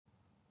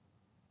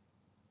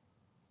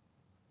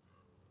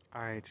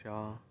Alright,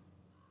 y'all.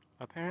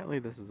 Apparently,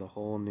 this is a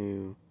whole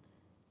new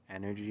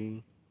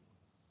energy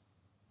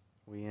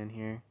we in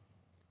here,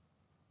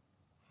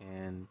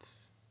 and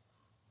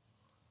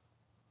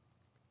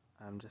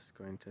I'm just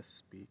going to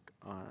speak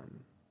on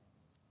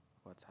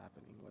what's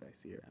happening, what I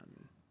see around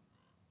me.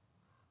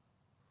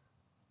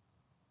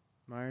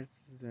 Mars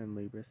is in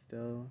Libra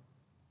still,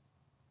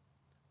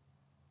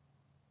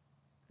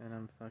 and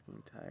I'm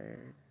fucking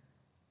tired.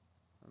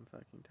 I'm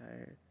fucking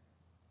tired.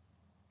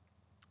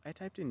 I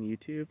typed in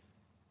YouTube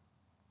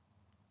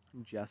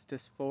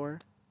Justice for,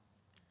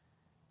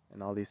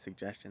 and all these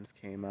suggestions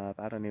came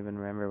up. I don't even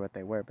remember what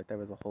they were, but there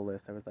was a whole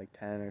list. There was like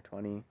 10 or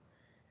 20.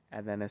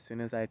 And then as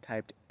soon as I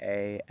typed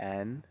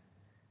AN,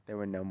 there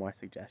were no more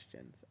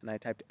suggestions. And I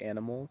typed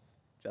animals,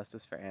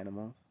 justice for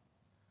animals.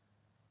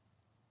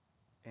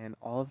 And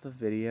all of the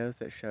videos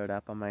that showed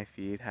up on my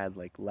feed had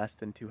like less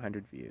than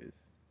 200 views.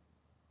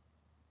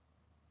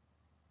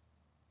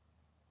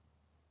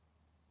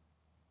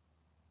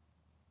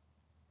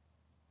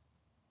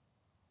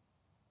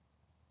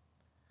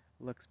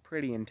 Looks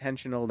pretty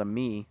intentional to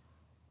me.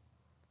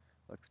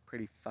 Looks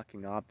pretty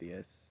fucking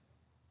obvious.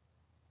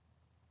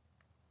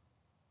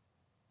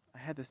 I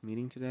had this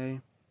meeting today.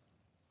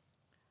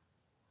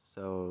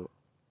 So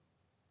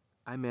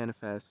I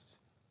manifest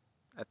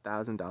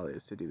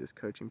 $1,000 to do this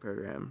coaching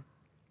program.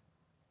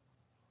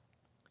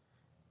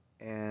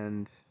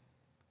 And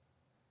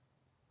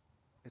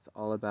it's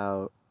all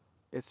about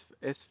it's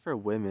for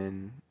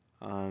women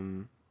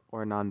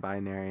or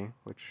non-binary,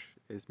 which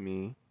is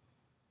me.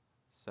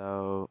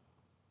 So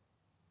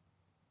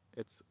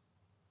it's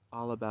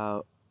all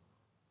about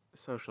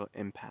social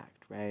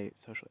impact, right?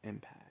 Social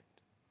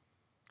impact.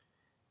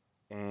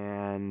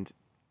 And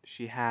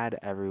she had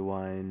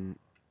everyone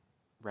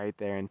write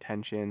their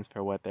intentions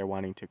for what they're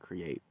wanting to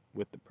create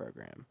with the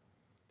program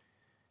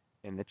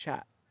in the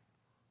chat.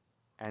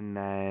 And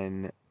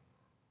then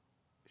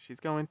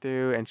she's going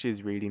through and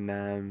she's reading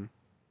them.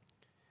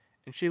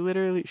 And she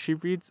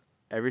reads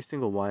every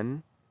single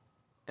one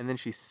and then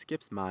she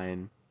skips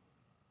mine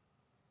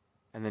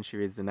and then she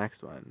reads the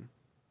next one.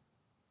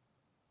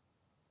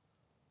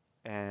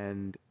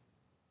 And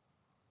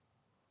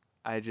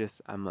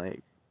I'm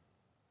like,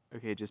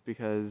 okay, just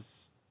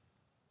because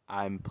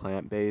I'm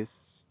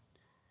plant-based,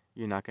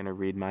 you're not gonna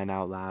read mine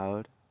out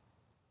loud.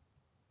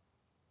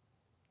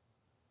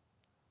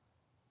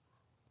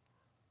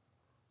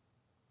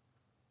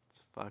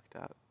 It's fucked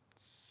up.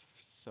 It's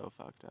so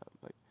fucked up.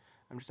 Like,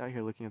 I'm just out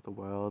here looking at the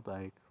world.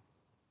 Like,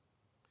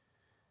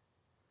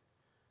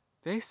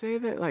 they say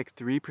that like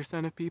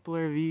 3% of people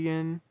are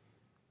vegan.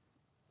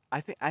 I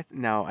think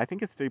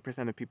it's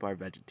 3% of people are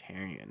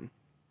vegetarian,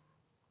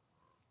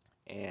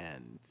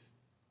 and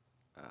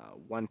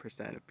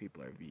 1% of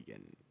people are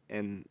vegan,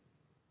 and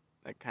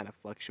that kind of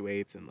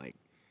fluctuates. And like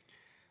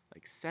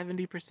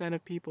 70%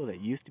 of people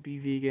that used to be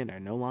vegan are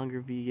no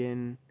longer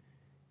vegan,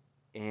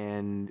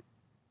 and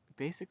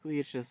basically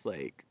it's just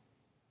like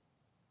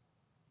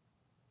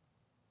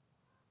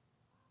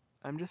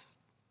I'm just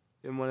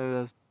in one of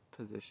those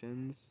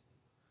positions.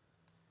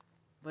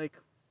 Like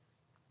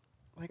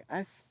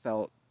I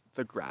felt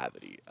the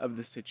gravity of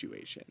the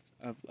situation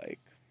of like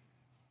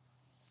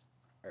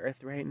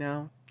Earth right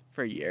now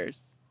for years.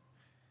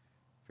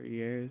 For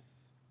years.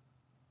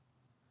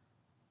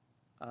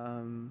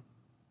 Um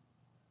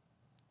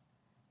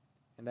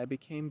and I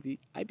became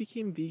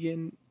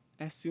vegan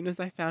as soon as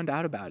I found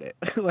out about it.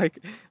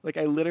 like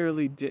I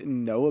literally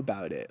didn't know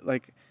about it.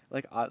 Like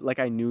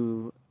I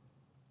knew,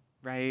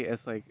 right?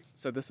 It's like,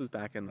 so this was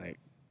back in like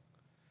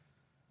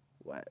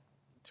what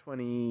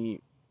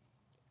 20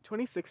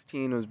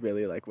 2016 was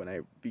really like when I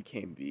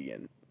became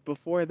vegan.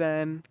 Before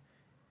then,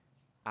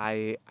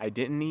 I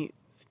didn't eat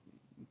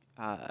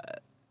uh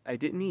I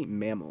didn't eat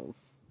mammals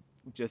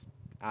just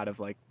out of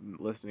like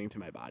listening to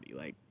my body.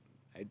 Like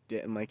I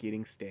didn't like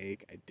eating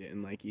steak, I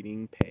didn't like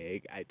eating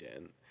pig,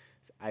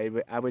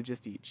 I would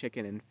just eat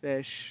chicken and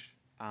fish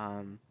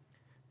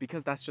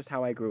because that's just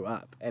how I grew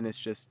up, and it's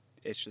just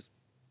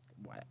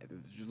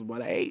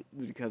what I ate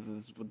because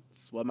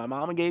it's what my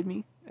mama gave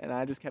me, and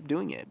I just kept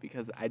doing it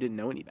because I didn't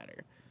know any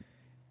better.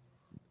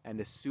 And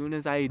as soon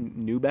as I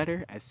knew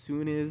better,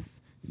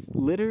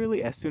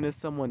 literally as soon as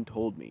someone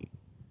told me,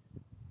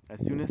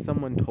 as soon as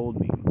someone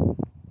told me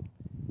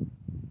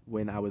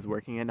when I was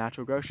working at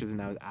Natural Grocers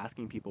and I was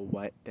asking people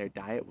what their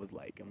diet was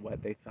like and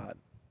what they thought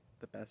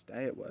the best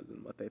diet was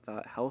and what they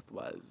thought health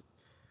was,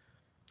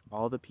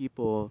 all the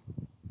people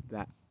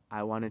that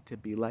I wanted to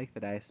be like,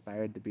 that I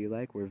aspired to be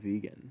like, were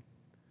vegan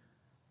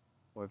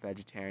or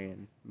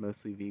vegetarian,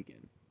 mostly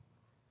vegan.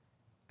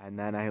 And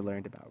then I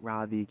learned about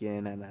raw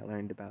vegan, and I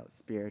learned about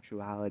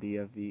spirituality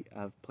of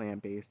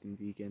plant-based and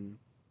vegan.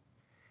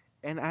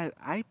 And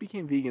I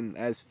became vegan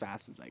as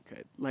fast as I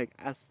could, like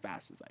as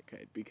fast as I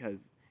could, because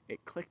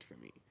it clicked for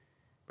me,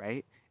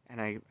 right? And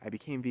I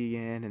became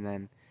vegan, and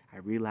then I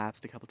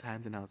relapsed a couple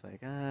times, and I was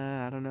like,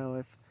 I don't know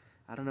if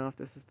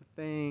this is the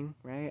thing,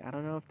 right? I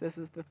don't know if this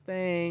is the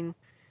thing.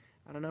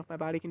 I don't know if my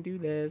body can do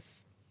this.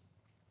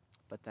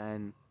 But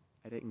then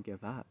I didn't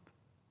give up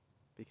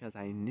because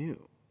I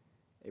knew.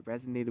 It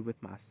resonated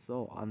with my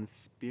soul on the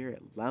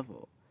spirit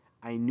level.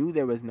 I knew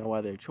there was no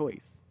other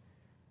choice,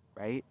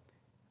 right?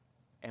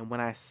 And when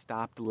I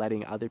stopped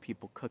letting other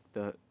people cook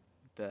the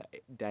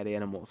dead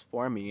animals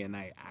for me and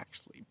I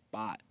actually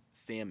bought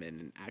salmon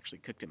and actually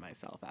cooked it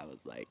myself, I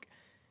was like,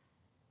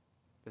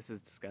 this is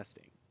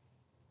disgusting.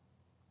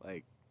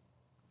 Like,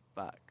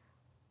 fuck.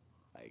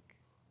 Like,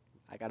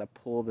 I gotta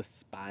pull the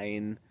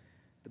spine,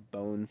 the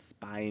bone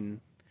spine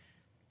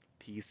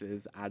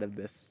pieces out of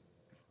this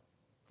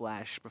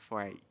flesh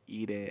before I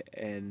eat it,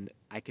 and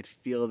I could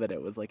feel that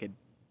it was like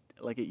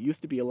it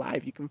used to be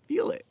alive. You can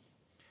feel it,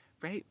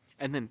 right?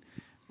 And then,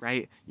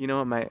 right, you know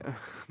what my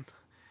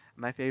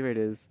my favorite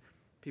is?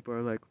 People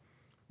are like,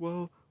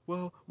 well,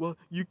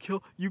 you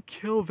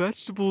kill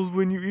vegetables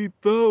when you eat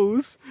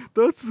those.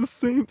 That's the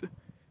same.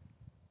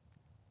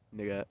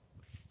 Nigga,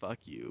 fuck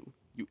you.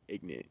 You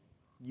ignorant.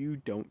 You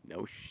don't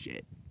know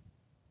shit.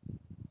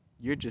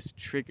 You're just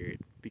triggered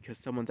because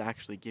someone's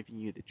actually giving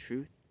you the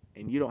truth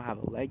and you don't have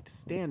a leg to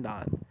stand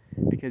on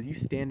because you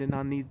standing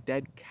on these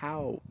dead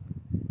cow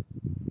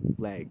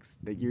legs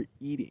that you're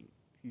eating.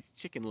 These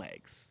chicken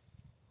legs.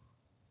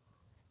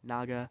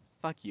 Naga,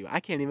 fuck you. I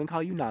can't even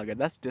call you Naga.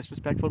 That's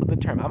disrespectful to the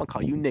term. I'm gonna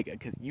call you nigga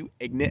because you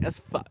ignorant as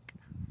fuck.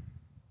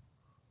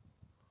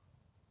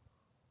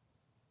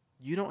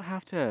 You don't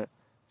have to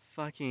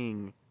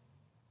fucking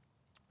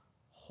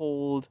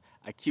hold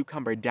a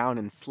cucumber down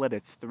and slit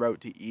its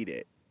throat to eat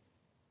it.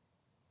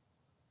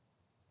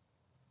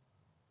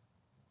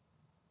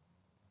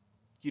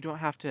 You don't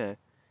have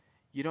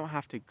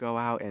to go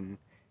out and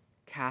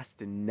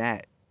cast a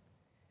net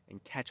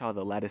and catch all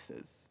the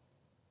lettuces,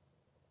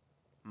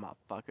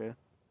 motherfucker.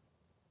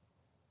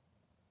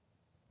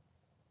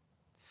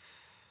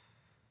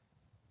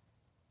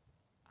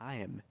 I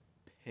am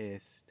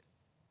pissed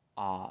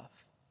off,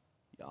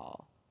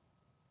 y'all.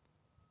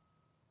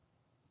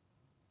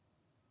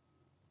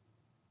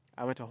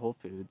 I went to Whole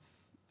Foods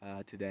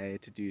today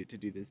to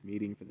do this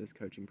meeting for this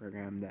coaching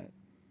program that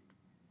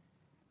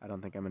I don't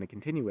think I'm going to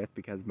continue with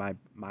because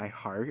my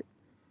heart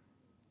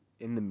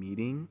in the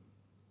meeting.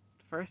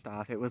 First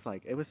off, it was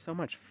so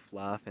much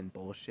fluff and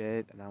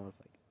bullshit, and I was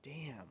like,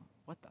 damn,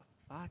 what the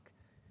fuck?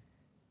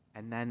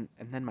 And then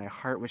my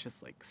heart was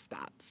just like,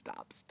 stop,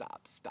 stop,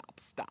 stop, stop,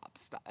 stop,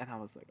 stop, and I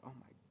was like, oh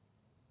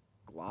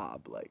my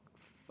glob, like,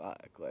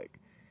 fuck, like,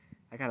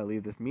 I gotta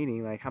leave this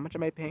meeting. Like, how much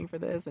am I paying for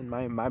this? And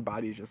my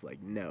body's just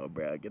like, no,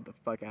 bro, get the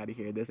fuck out of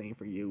here. This ain't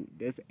for you.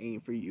 This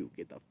ain't for you.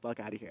 Get the fuck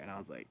out of here. And I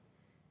was like,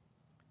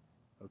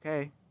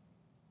 okay.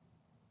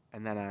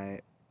 And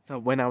then so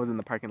when I was in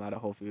the parking lot at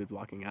Whole Foods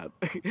walking up,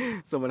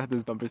 someone had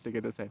this bumper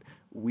sticker that said,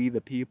 "We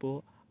the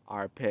people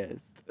are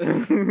pissed,"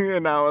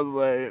 and I was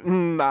like,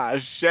 "Nah,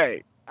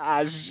 shake,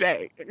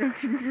 shake,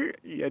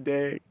 you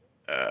dig?"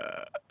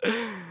 Uh,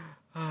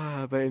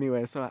 but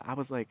anyway, so I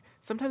was like,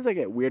 sometimes I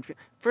get weird.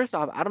 First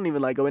off, I don't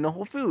even like going to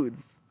Whole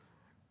Foods,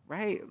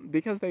 right?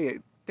 Because they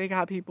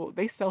got people,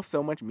 they sell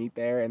so much meat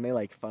there, and they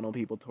like funnel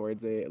people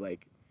towards it.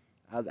 Like,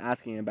 I was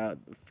asking about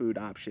food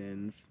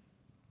options,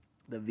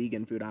 the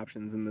vegan food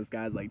options, and this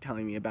guy's like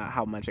telling me about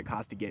how much it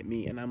costs to get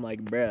meat, and I'm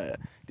like, bruh,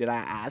 did I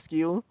ask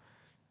you?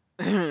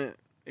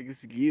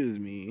 Excuse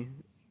me,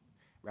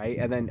 right?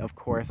 And then of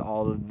course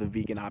all of the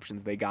vegan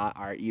options they got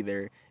are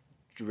either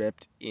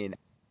dripped in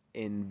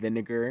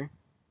vinegar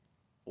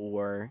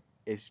or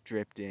it's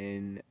dripped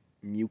in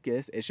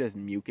mucus. It's just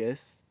mucus,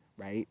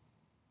 right?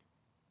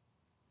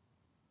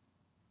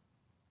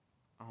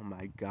 Oh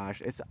my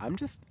gosh, it's I'm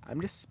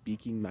just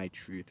speaking my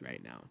truth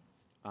right now.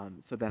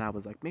 So then I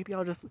was like, maybe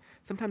I'll just.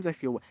 Sometimes I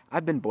feel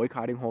I've been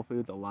boycotting Whole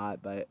Foods a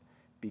lot, but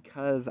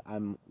because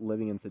I'm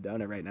living in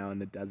Sedona right now in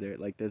the desert,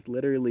 like there's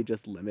literally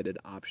just limited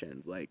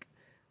options. Like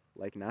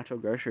Natural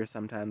Grocers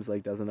sometimes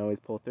like doesn't always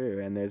pull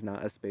through, and there's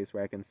not a space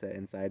where I can sit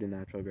inside a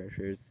Natural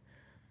Grocers.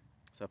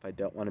 So if I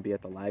don't want to be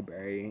at the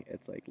library,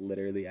 it's like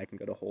literally I can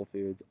go to Whole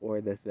Foods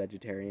or this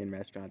vegetarian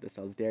restaurant that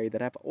sells dairy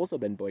that I've also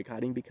been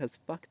boycotting because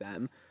fuck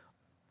them.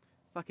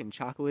 Fucking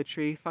Chocolate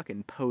Tree,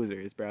 fucking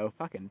posers, bro.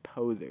 Fucking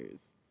posers.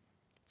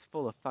 It's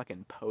full of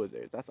fucking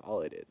posers. That's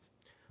all it is.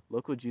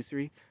 Local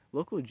juicery,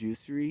 local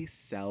juicery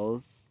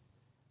sells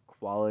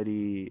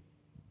quality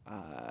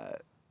uh,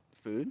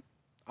 food.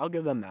 I'll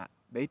give them that.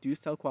 They do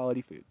sell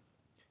quality food.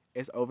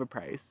 It's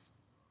overpriced.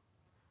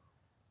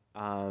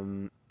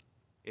 Um,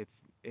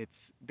 it's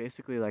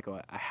basically like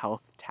a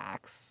health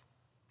tax,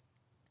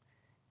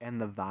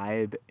 and the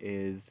vibe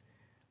is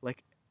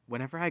like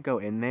whenever I go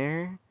in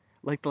there,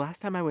 like the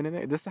last time I went in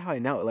there, this is how I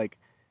know. Like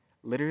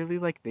literally,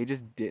 like they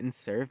just didn't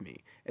serve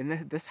me,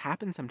 and this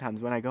happens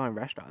sometimes when I go in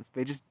restaurants.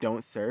 They just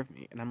don't serve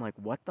me, and I'm like,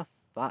 what the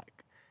fuck?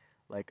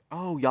 Like,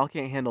 oh, y'all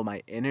can't handle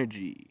my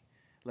energy.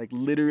 Like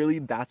literally,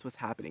 that's what's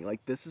happening.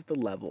 Like this is the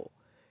level,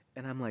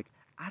 and I'm like,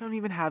 I don't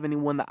even have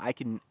anyone that I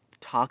can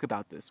talk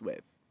about this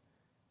with.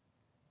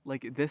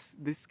 Like this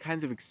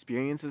kinds of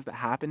experiences that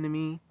happen to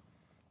me,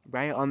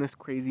 right, on this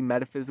crazy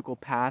metaphysical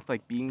path,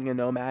 like being a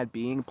nomad,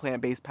 being a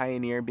plant-based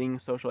pioneer, being a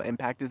social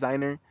impact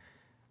designer,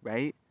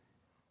 right?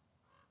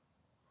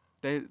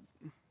 There,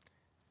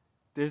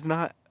 there's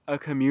not a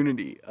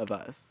community of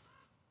us.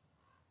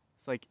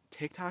 It's like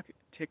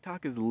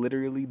TikTok is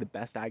literally the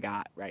best I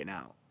got right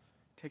now.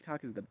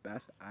 TikTok is the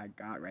best I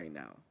got right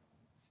now.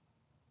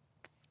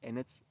 And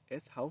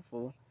it's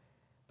helpful,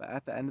 but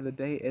at the end of the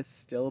day, it's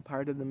still a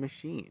part of the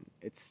machine.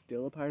 It's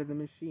still a part of the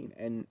machine,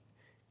 and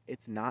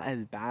it's not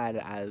as bad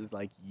as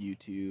like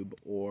YouTube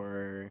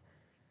or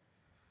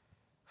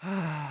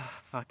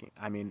fucking.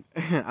 I mean,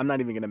 I'm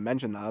not even gonna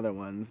mention the other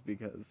ones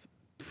because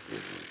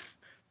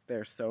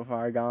they're so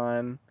far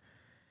gone.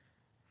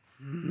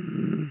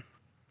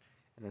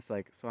 And it's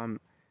like, so I'm,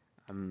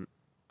 I'm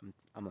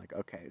like,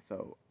 okay,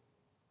 so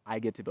I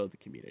get to build the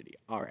community.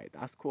 All right,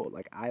 that's cool.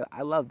 Like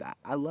I love that.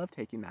 I love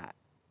taking that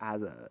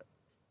as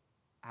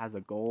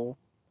a goal,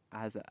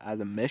 as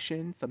a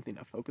mission, something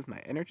to focus my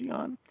energy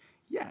on.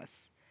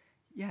 Yes,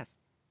 yes,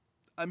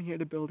 I'm here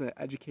to build an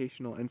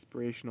educational,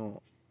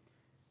 inspirational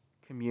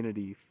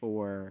community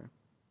for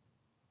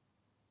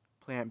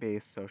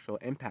plant-based social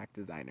impact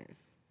designers.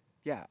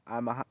 Yeah,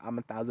 I'm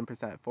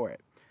 1,000% for it.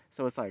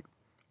 So it's like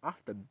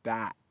off the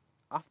bat,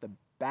 off the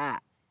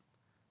bat,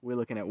 we're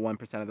looking at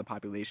 1% of the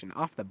population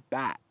off the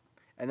bat,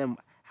 and then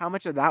how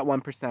much of that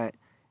 1%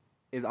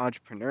 is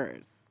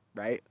entrepreneurs,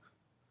 right?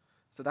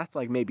 So that's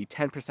like maybe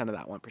 10% of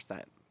that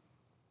 1%.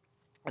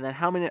 And then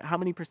how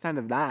many percent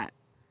of that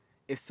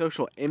is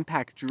social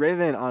impact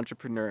driven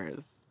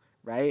entrepreneurs,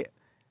 right?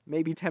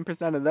 Maybe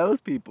 10% of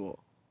those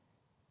people.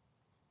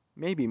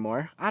 Maybe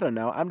more. I don't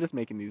know. I'm just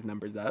making these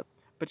numbers up.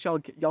 But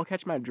y'all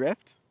catch my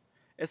drift?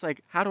 It's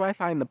like, how do I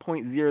find the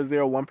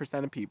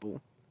 0.001% of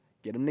people,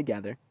 get them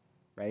together,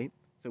 right?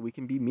 So we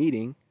can be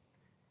meeting,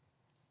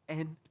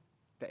 and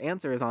the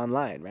answer is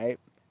online, right?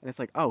 And it's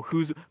like, oh,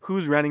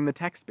 who's running the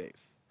tech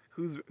space?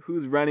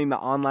 Who's running the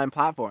online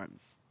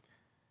platforms?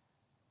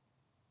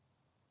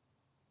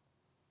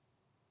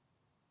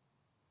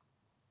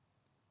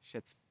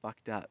 Shit's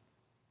fucked up.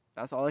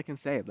 That's all I can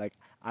say. Like,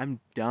 I'm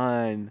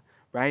done,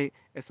 right?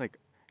 It's like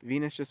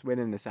Venus just went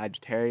into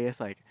Sagittarius.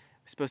 Like,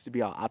 I'm supposed to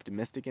be all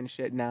optimistic and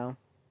shit now.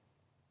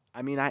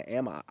 I mean, I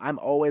am. I'm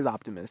always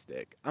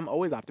optimistic. I'm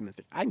always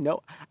optimistic. I know.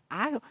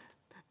 I.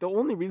 The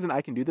only reason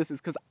I can do this is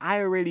because I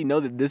already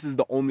know that this is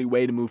the only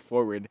way to move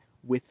forward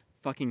with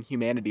fucking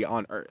humanity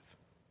on Earth.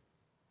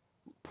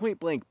 Point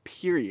blank.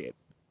 Period.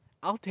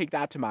 I'll take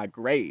that to my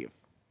grave.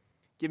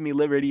 Give me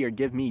liberty or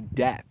give me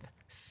death,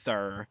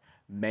 sir,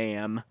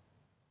 ma'am.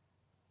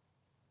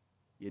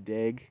 You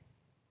dig?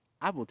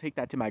 I will take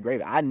that to my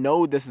grave. I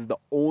know this is the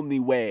only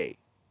way.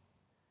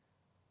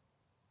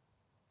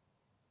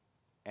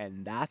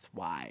 And that's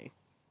why.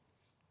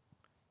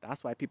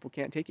 That's why people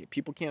can't take it.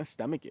 People can't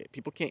stomach it.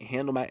 People can't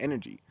handle my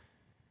energy.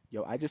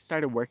 Yo, I just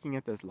started working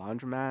at this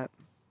laundromat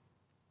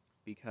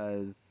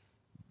because,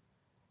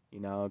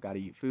 gotta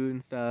eat food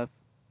and stuff.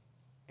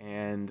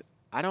 And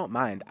I don't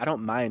mind. I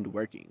don't mind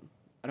working.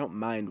 I don't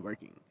mind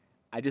working.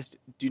 I just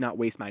do not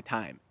waste my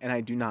time. And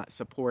I do not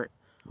support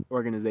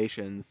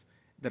organizations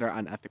that are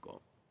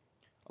unethical.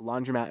 A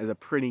laundromat is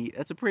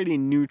a pretty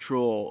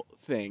neutral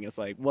thing. It's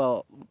like,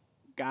 well,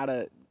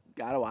 gotta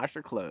gotta wash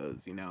your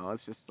clothes,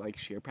 It's just like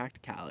sheer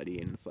practicality,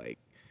 and it's like,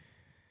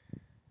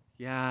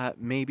 yeah,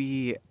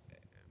 maybe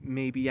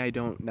I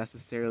don't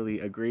necessarily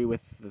agree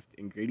with the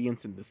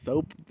ingredients in the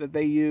soap that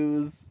they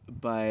use,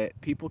 but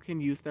people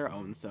can use their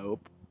own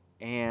soap,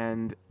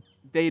 and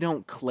they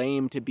don't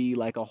claim to be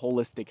like a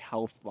holistic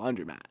health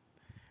laundromat,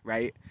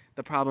 right?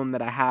 The problem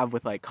that I have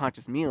with like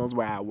Conscious Meals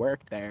where I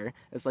work there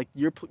is like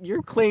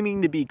you're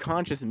claiming to be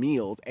Conscious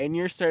Meals and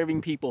you're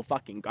serving people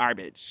fucking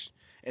garbage.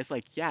 It's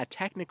like, yeah,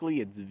 technically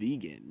it's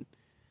vegan.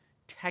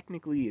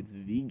 Technically it's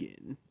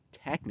vegan.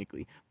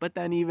 Technically. But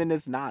then even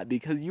it's not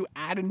because you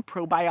add in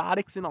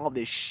probiotics and all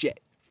this shit.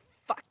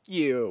 Fuck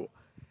you.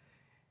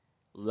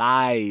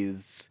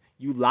 Lies.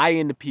 You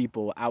lying to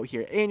people out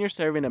here, and you're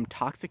serving them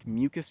toxic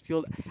mucus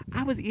fueled.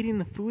 I was eating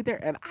the food there,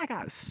 and I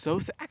got so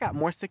sick. I got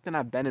more sick than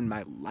I've been in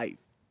my life.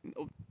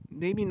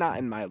 Maybe not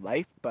in my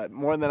life, but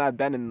more than I've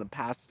been in the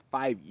past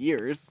 5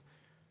 years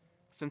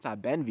since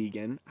I've been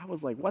vegan. I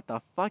was like, what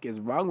the fuck is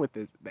wrong with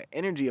this? The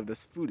energy of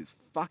this food is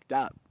fucked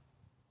up.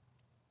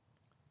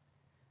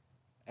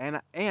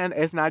 And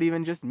it's not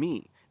even just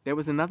me. There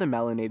was another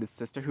melanated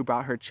sister who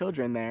brought her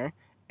children there,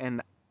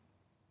 and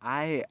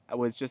I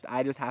just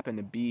happened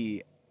to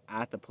be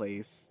at the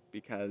place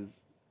because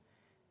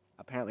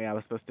apparently I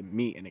was supposed to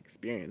meet and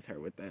experience her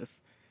with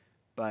this.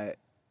 But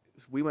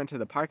we went to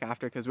the park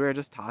after because we were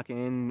just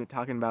talking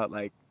about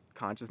like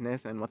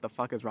consciousness and what the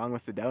fuck is wrong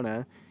with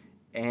Sedona.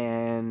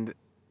 And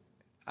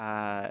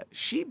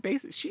she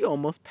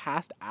almost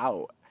passed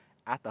out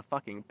at the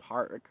fucking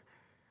park.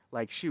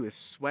 Like, she was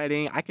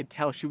sweating. I could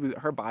tell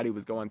her body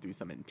was going through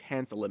some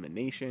intense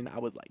elimination. I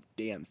was like,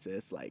 damn,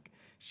 sis. Like,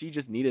 she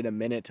just needed a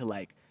minute to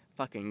like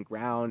fucking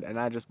ground. And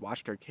I just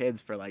watched her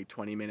kids for like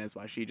 20 minutes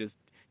while she just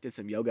did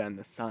some yoga in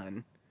the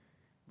sun,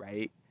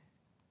 right?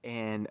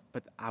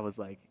 But I was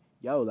like,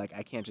 yo, like,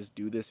 I can't just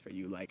do this for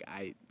you. Like,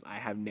 I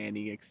have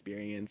nanny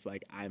experience.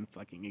 Like, I'm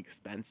fucking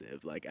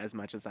expensive. Like, as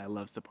much as I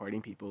love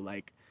supporting people,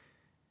 like,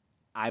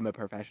 I'm a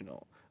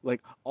professional.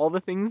 Like, all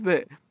the things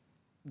that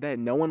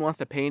no one wants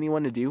to pay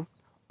anyone to do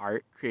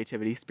art,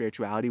 creativity,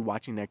 spirituality,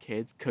 watching their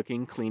kids,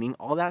 cooking, cleaning,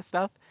 all that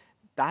stuff.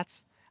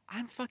 That's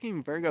I'm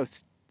fucking Virgo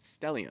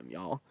stellium,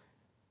 y'all.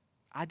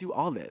 I do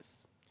all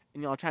this,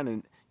 and y'all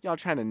trying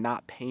to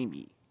not pay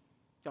me.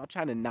 Y'all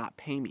trying to not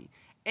pay me,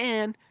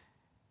 and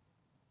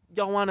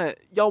y'all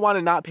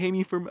wanna not pay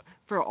me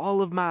for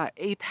all of my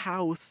eighth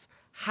house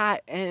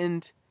high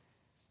end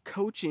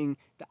coaching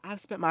that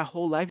I've spent my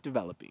whole life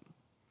developing,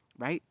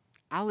 right?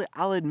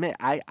 I'll admit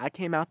I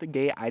came out the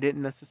gate, I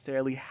didn't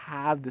necessarily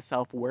have the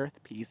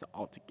self-worth piece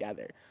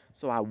altogether.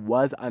 So I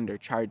was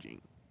undercharging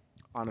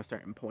on a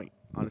certain point,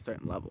 on a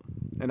certain level.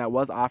 And I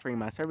was offering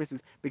my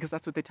services because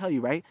that's what they tell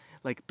you, right?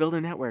 Like build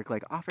a network,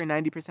 like offer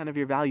 90% of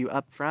your value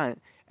up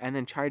front and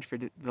then charge for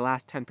the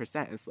last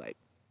 10%. It's like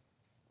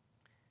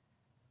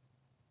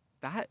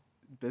that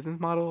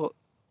business model,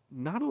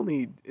 not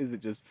only is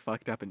it just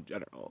fucked up in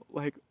general,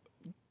 like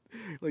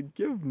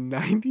give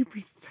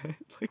 90%,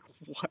 like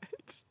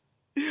what?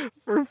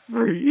 For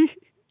free?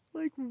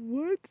 Like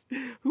what?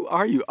 Who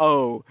are you?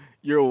 Oh,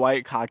 you're a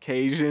white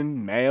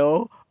Caucasian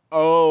male?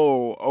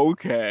 Oh,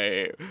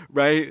 okay.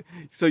 Right?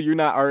 So you're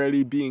not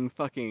already being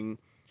fucking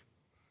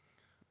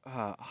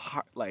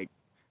like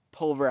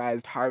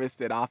pulverized,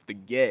 harvested off the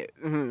get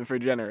for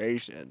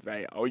generations,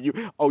 right?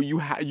 You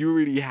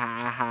really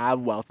have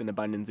wealth and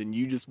abundance, and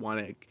you're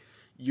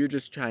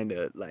just trying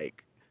to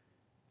like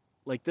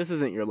this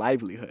isn't your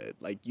livelihood.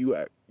 Like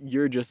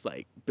you're just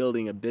like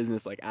building a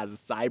business like as a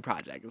side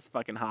project. It's a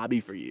fucking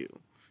hobby for you.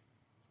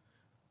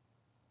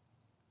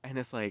 And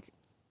it's like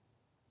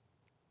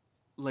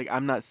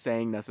I'm not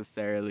saying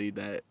necessarily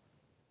that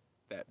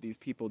these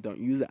people don't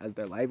use it as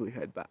their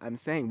livelihood, but I'm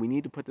saying we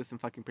need to put this in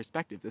fucking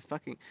perspective. This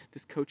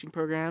coaching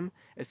program,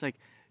 it's like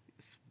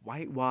it's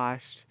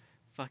whitewashed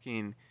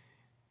fucking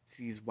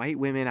these white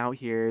women out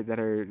here that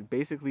are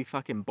basically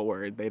fucking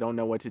bored. They don't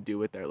know what to do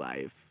with their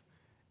life.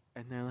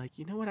 And they're like,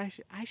 you know what? I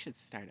should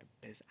start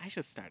a business. I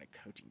should start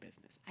a coaching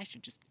business. I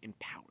should just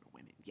empower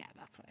women. Yeah,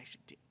 that's what I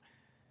should do.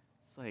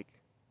 It's like,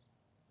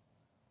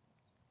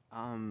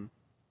 um,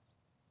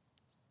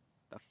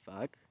 the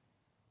fuck?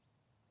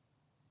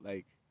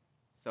 Like,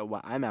 so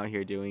what I'm out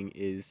here doing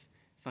is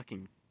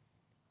fucking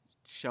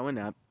showing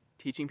up,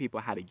 teaching people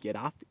how to get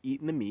off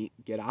eating the meat,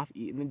 get off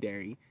eating the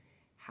dairy,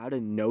 how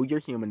to know your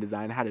human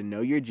design, how to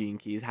know your gene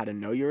keys, how to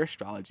know your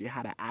astrology,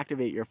 how to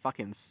activate your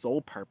fucking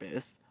soul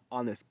purpose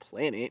on this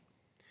planet,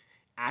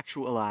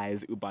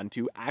 actualize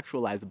Ubuntu,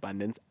 actualize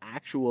abundance,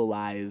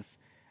 actualize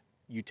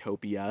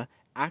utopia,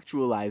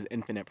 actualize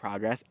infinite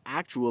progress,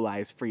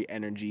 actualize free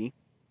energy.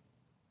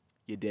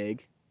 You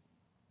dig?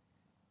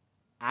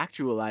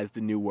 Actualize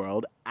the new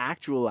world,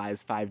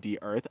 actualize 5D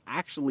Earth,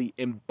 actually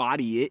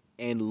embody it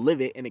and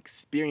live it and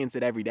experience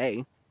it every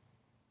day,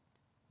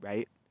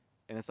 right?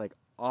 And it's like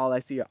all I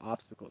see are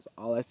obstacles,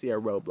 all I see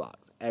are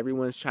roadblocks.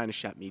 Everyone's trying to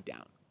shut me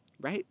down,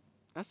 right?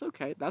 That's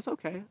okay. That's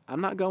okay.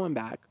 I'm not going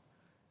back.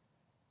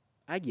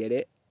 I get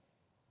it.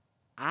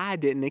 I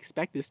didn't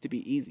expect this to be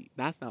easy.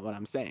 That's not what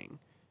I'm saying.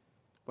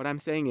 What I'm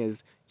saying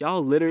is,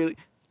 y'all literally,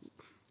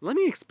 let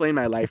me explain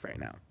my life right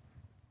now.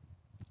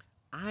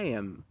 I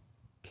am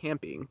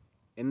camping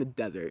in the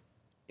desert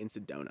in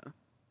Sedona,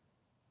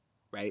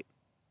 right?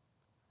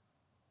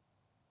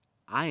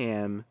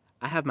 I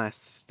have my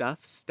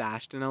stuff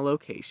stashed in a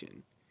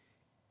location,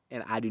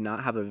 and I do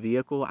not have a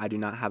vehicle, I do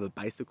not have a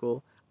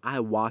bicycle. I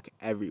walk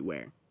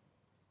everywhere.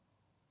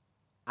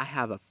 I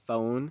have a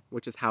phone,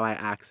 which is how I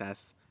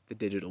access the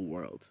digital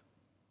world.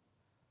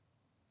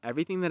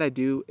 Everything that I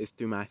do is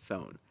through my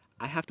phone.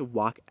 I have to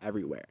walk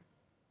everywhere.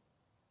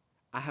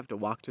 I have to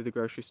walk to the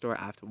grocery store,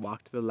 I have to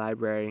walk to the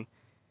library.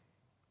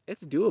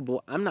 It's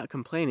doable. I'm not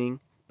complaining,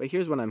 but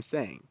here's what I'm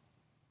saying.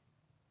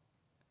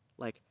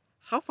 Like,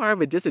 how far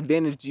of a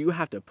disadvantage do you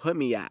have to put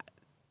me at?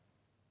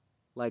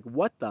 Like,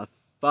 what the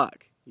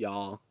fuck,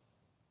 y'all?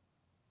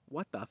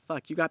 What the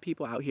fuck? You got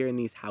people out here in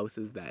these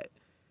houses that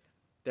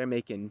they're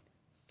making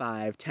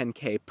 5,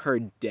 10K per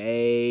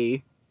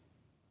day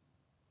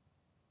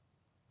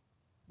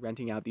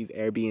renting out these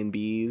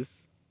Airbnbs,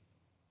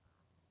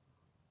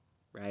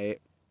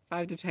 right?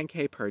 5 to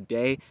 10K per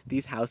day.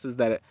 These houses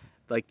that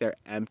like they're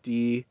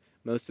empty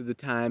most of the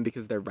time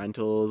because they're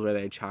rentals where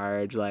they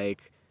charge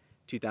like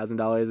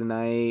 $2,000 a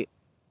night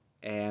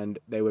and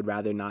they would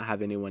rather not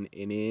have anyone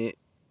in it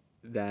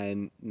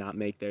than not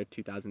make their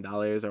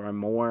 $2,000 or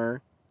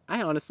more.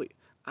 I honestly,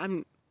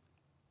 I'm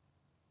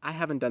I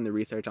haven't done the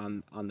research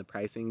on the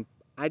pricing.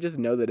 I just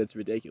know that it's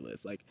ridiculous.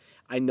 Like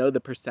I know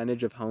the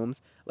percentage of homes,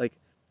 like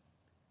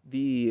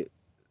the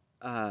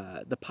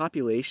the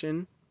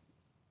population,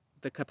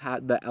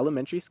 the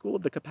elementary school,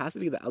 the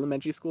capacity of the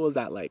elementary school is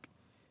at like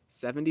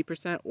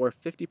 70% or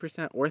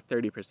 50% or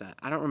 30%.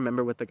 I don't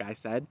remember what the guy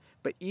said,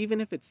 but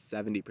even if it's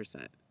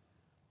 70%,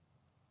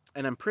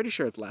 and I'm pretty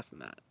sure it's less than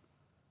that,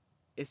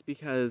 it's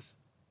because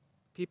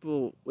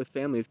people with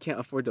families can't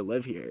afford to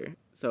live here,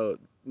 so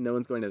no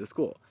one's going to the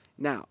school.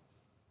 Now,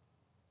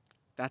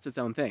 that's its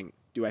own thing.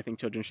 Do I think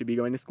children should be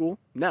going to school?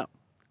 No.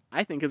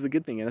 I think it's a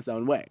good thing in its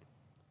own way,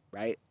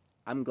 right?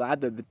 I'm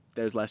glad that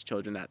there's less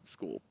children at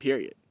school,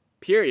 period.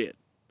 Period.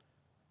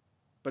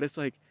 But it's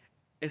like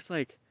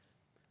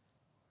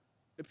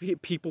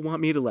People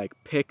want me to like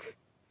pick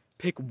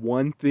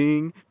one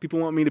thing. People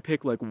want me to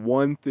pick like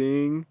one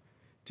thing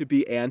to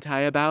be anti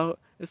about.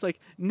 It's like,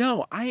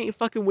 no, I ain't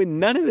fucking with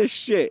none of this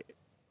shit.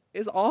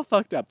 It's all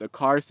fucked up. The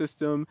car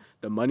system,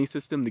 the money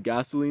system, the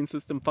gasoline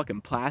system,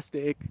 fucking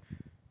plastic,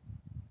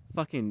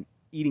 fucking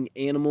eating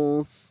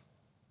animals,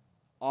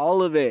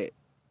 all of it.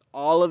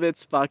 All of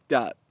it's fucked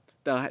up.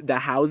 The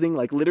housing,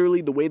 like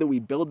literally the way that we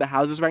build the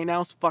houses right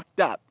now is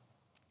fucked up.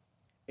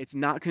 It's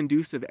not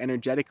conducive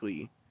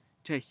energetically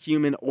to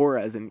human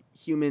auras and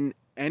human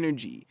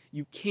energy.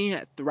 You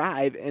can't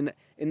thrive in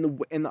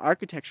the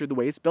architecture the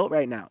way it's built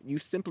right now. You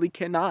simply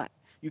cannot.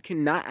 You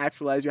cannot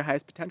actualize your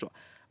highest potential.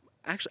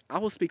 Actually, I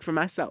will speak for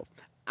myself.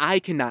 I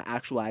cannot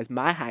actualize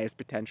my highest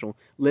potential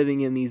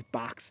living in these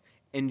box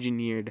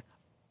engineered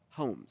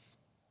homes.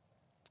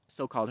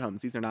 So-called homes.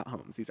 These are not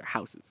homes. These are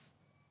houses.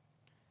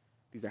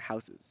 These are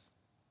houses.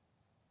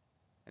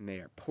 And they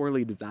are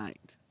poorly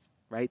designed,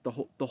 right?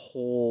 The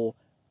whole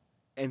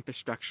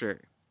infrastructure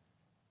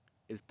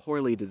is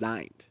poorly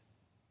designed,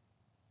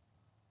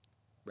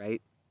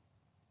 right?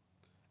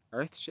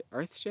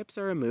 Earth ships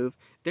are a move.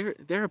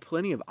 There are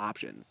plenty of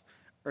options.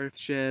 Earth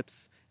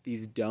ships,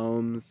 these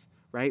domes,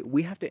 right?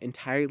 We have to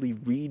entirely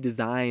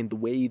redesign the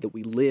way that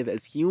we live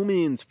as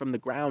humans from the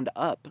ground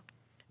up.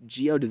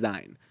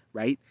 Geodesign,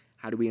 right?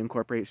 How do we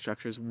incorporate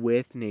structures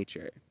with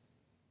nature?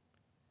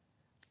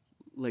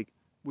 Like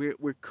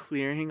we're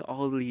clearing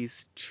all these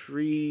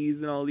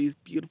trees and all these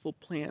beautiful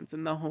plants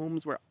in the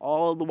homes where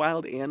all the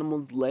wild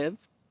animals live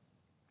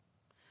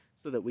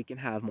so that we can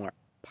have more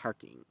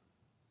parking,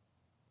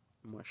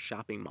 more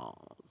shopping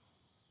malls.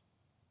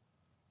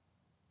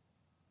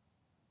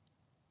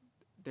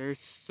 There's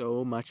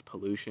so much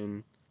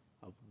pollution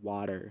of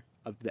water,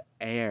 of the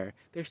air.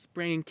 They're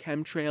spraying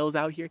chemtrails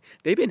out here.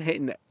 They've been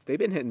hitting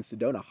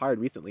Sedona hard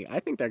recently. I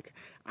think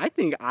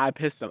I'm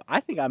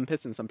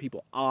pissing some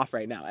people off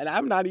right now. And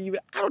I don't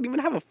even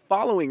have a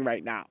following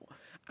right now.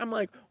 I'm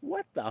like,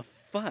 what the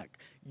fuck?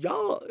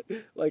 Y'all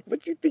like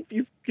what you think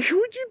these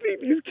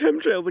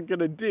chemtrails are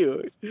gonna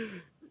do?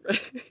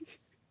 It's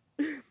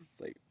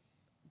like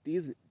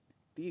these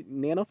these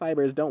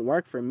nanofibers don't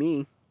work for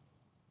me.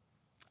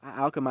 I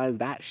alchemize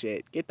that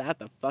shit. Get that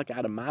the fuck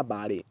out of my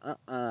body.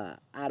 I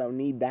don't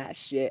need that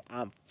shit.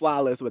 I'm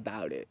flawless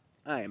without it.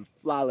 I am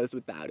flawless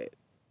without it.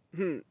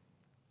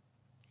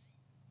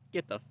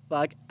 Get the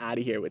fuck out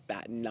of here with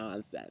that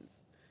nonsense.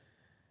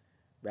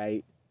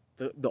 Right?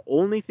 The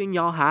only thing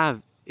y'all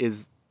have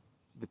is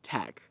the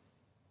tech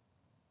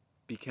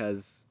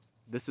because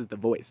this is the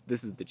voice.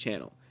 This is the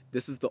channel.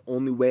 This is the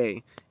only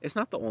way. It's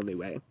not the only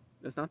way.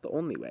 It's not the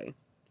only way,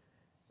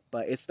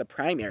 but it's the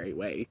primary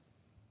way.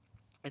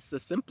 It's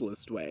the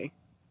simplest way,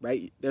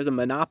 right? There's a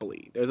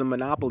monopoly. There's a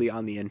monopoly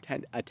on the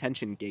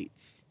attention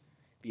gates,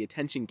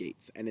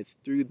 and it's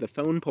through the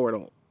phone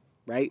portal,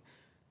 right?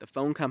 The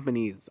phone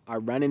companies are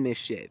running this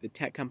shit. The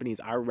tech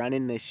companies are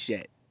running this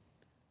shit.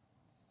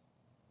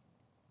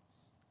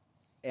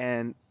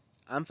 And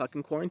I'm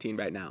fucking quarantined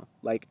right now.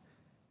 Like,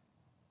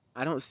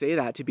 I don't say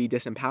that to be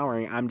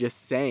disempowering. I'm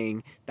just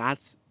saying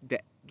that's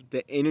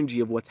the energy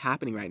of what's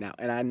happening right now.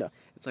 And I know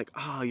it's like,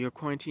 oh, you're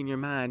quarantining your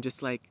mind.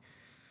 Just like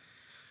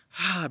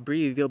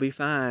breathe, you'll be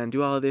fine.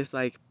 Do all of this,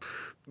 like,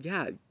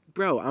 yeah,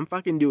 bro, I'm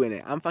fucking doing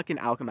it. I'm fucking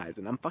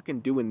alchemizing. I'm fucking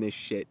doing this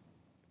shit,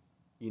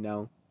 you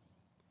know?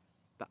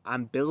 But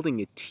I'm building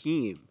a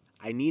team.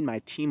 I need my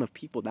team of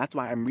people. That's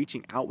why I'm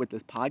reaching out with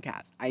this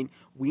podcast.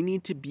 We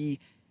need to be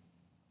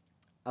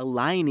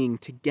aligning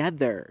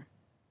together,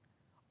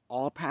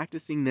 all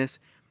practicing this,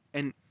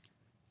 and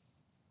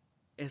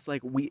it's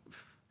like we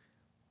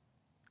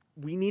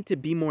need to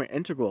be more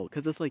integral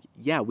because it's like,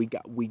 yeah, we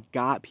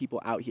got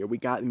people out here. We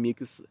got the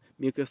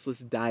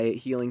mucusless diet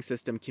healing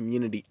system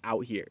community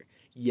out here.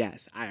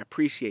 Yes, I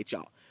appreciate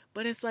y'all.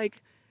 But it's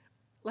like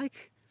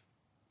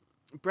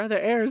Brother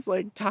Air's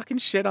like talking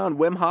shit on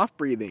Wim Hof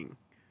breathing.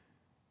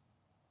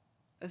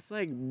 It's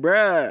like,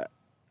 bruh.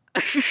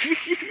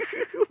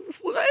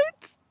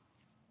 What?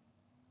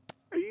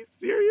 Are you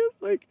serious?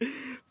 Like,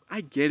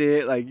 I get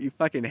it. Like, you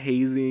fucking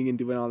hazing and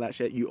doing all that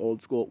shit. You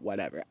old school,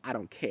 whatever. I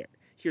don't care.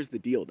 Here's the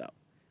deal, though.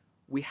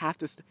 We have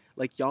to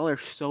like y'all are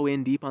so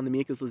in deep on the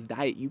mucusless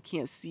diet, you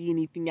can't see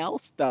anything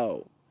else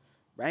though,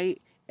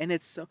 right? And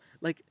it's so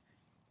like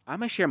I'm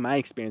gonna share my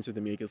experience with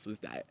the mucusless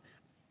diet.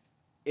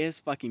 It's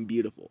fucking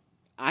beautiful.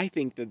 I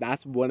think that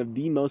that's one of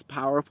the most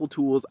powerful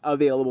tools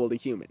available to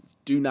humans.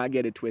 Do not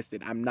get it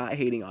twisted. I'm not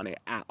hating on it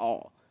at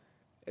all.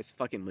 It's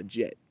fucking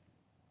legit,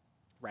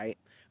 right?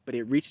 But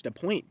it reached a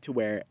point to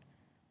where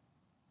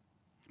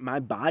my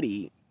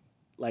body,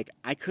 like,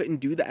 I couldn't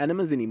do the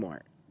enemas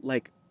anymore.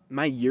 Like,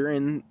 my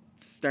urine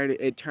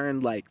it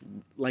turned like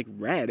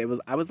red.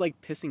 I was like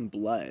pissing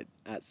blood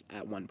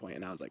at one point,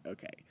 and I was like,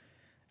 okay,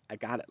 I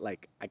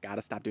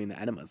gotta stop doing the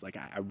enemas. Like,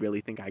 I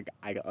really think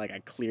I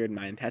cleared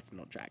my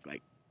intestinal tract.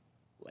 Like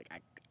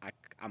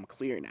I'm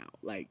clear now.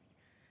 Like,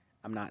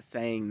 I'm not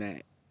saying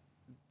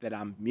that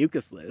I'm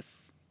mucusless,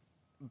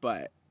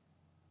 but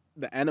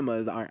the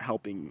enemas aren't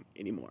helping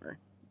anymore.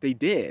 They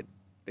did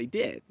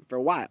for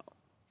a while,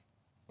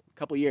 a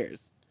couple years.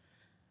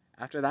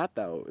 After that,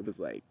 though, it was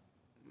like,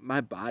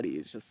 my body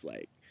is just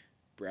like,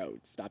 bro,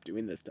 stop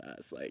doing this to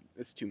us. Like,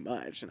 it's too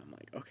much. And I'm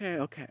like, okay,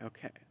 okay,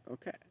 okay,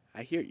 okay.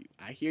 I hear you.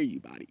 I hear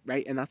you, body.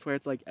 Right? And that's where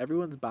it's like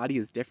everyone's body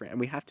is different. And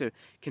we have to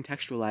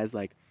contextualize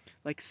like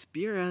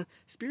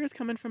Spira's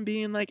coming from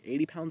being like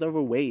 80 pounds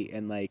overweight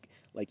and like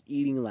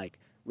eating like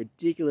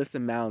ridiculous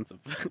amounts of,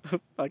 of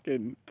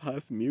fucking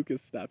pus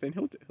mucus stuff. And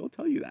he'll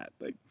tell you that.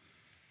 Like,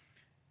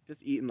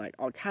 just eating like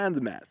all kinds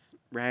of mess,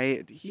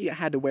 right? He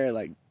had to wear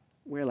like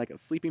a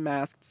sleeping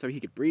mask so he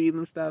could breathe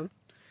and stuff.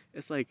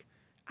 It's like,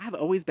 I've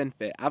always been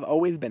fit. I've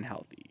always been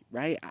healthy,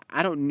 right?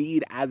 I don't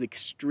need as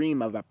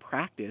extreme of a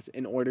practice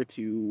in order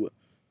to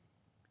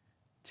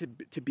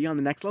be on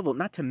the next level.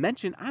 Not to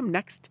mention, I'm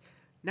next.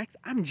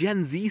 I'm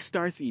Gen Z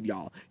Starseed,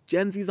 y'all.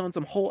 Gen Z's on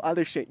some whole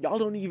other shit. Y'all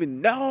don't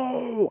even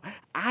know.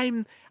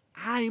 I'm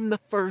I'm the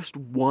first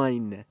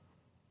one.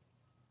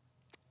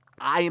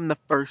 I am the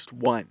first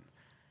one,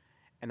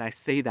 and I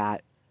say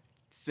that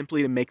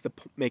simply to make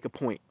a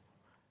point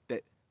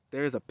that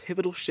there is a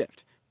pivotal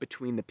shift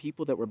between the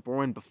people that were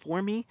born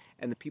before me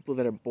and the people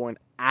that are born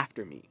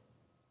after me.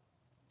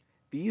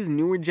 These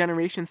newer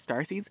generation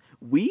starseeds,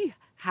 we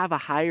have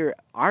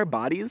our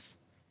bodies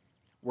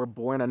were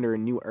born under a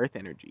new earth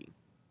energy,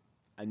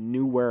 a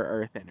newer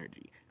earth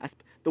energy.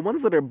 The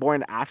ones that are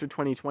born after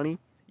 2020,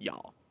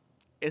 y'all,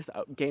 it's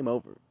game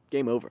over,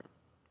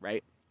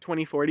 right?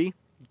 2040,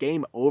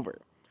 game over.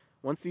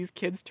 Once these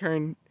kids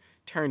turn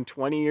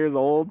 20 years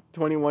old,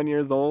 21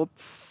 years old,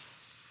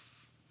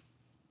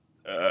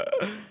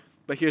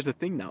 but here's the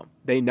thing though,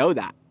 they know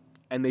that,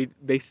 and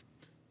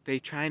they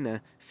trying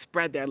to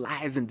spread their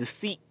lies and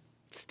deceit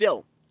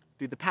still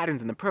through the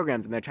patterns and the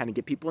programs, and they're trying to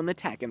get people in the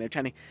tech, and they're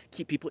trying to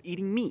keep people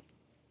eating meat.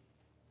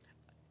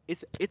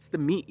 It's the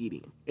meat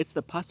eating. It's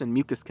the pus and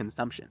mucus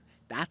consumption.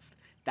 That's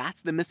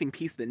the missing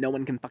piece that no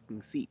one can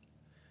fucking see,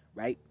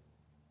 right?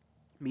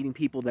 Meeting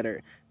people that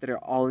are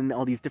all in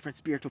all these different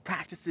spiritual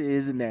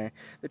practices, and they're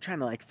trying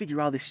to like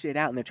figure all this shit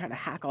out, and they're trying to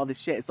hack all this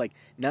shit. It's like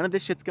none of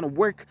this shit's gonna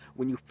work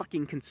when you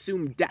fucking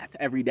consume death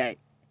every day.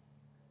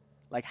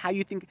 Like how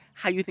you think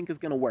is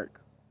gonna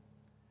work,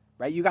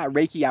 right? You got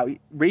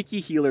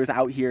Reiki healers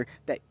out here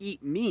that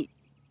eat meat.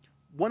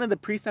 One of the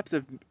precepts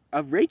of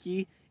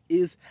Reiki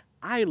is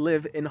I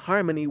live in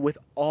harmony with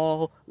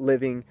all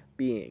living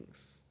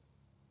beings.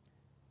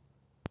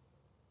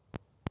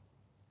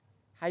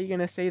 How are you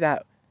gonna say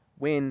that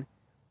when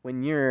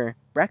your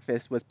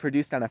breakfast was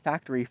produced on a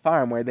factory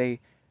farm where they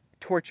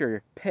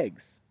torture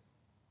pigs?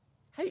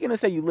 How are you gonna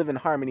say you live in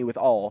harmony with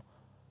all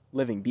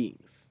living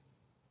beings?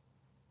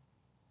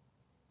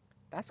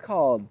 That's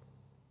called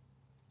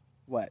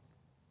what?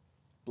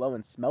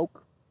 Blowing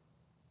smoke?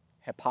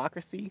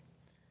 Hypocrisy?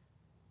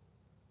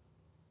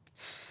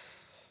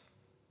 It's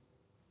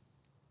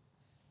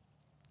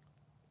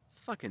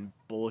fucking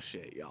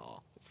bullshit,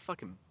 y'all. It's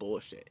fucking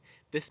bullshit.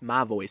 This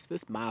my voice.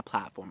 This my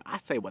platform. I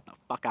say what the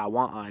fuck I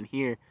want on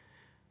here.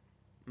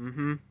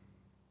 Mm-hmm.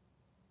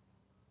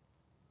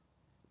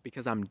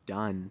 Because I'm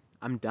done.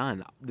 I'm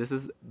done. This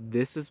is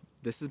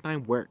my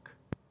work.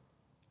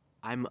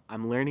 I'm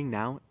learning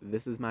now.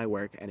 This is my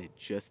work, and it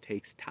just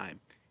takes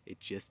time. It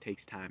just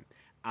takes time.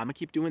 I'm gonna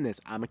keep doing this.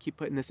 I'm gonna keep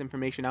putting this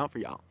information out for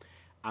y'all.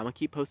 I'm gonna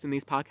keep posting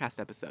these podcast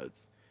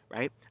episodes,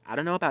 right? I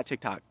don't know about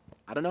TikTok.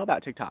 I don't know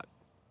about TikTok.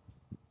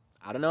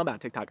 I don't know about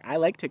TikTok. I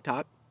like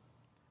TikTok,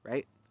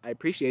 right? I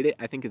appreciate it.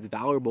 I think it's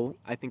valuable.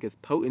 I think it's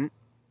potent,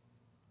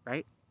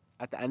 right?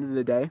 At the end of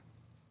the day,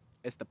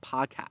 it's the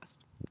podcast.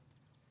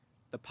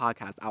 The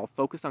podcast. I'll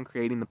focus on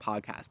creating the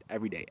podcast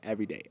every day,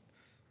 every day,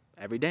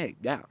 every day.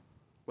 Yeah.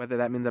 Whether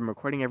that means I'm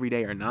recording every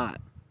day or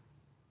not.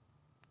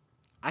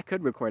 I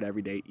could record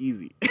every day,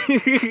 easy.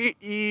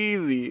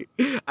 Easy.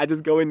 I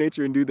just go in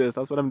nature and do this.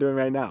 That's what I'm doing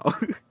right now.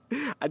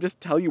 I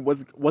just tell you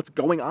what's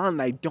going on,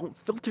 and I don't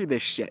filter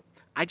this shit.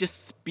 I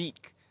just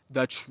speak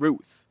the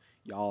truth,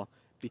 y'all.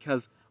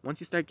 Because once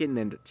you start getting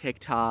into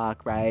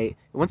TikTok, right?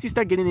 Once you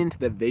start getting into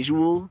the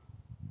visual,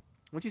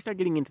 then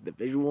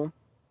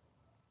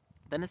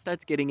it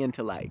starts getting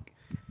into like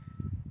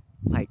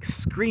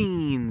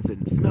screens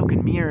and smoke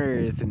and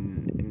mirrors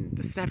and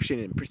deception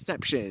and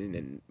perception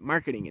and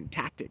marketing and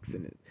tactics,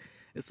 and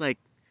it's like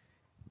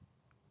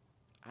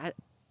I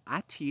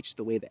I teach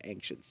the way the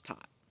ancients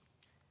taught,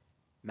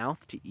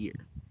 mouth to ear.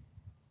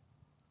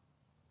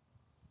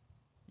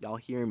 Y'all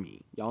hear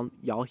me.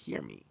 Y'all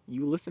hear me.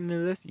 You listen to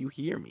this, you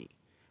hear me,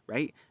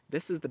 right?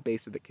 This is the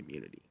base of the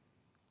community.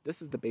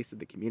 This is the base of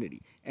the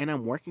community, and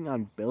I'm working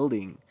on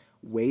building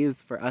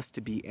ways for us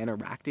to be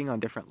interacting on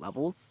different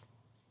levels,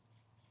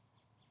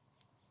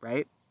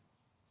 right?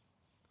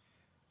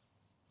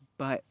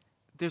 But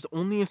there's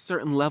only a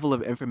certain level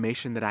of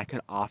information that I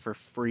can offer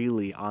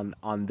freely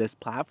on this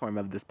platform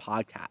of this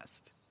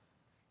podcast.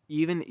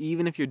 Even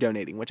if you're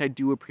donating, which I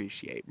do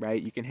appreciate,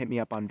 right? You can hit me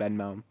up on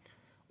Venmo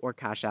or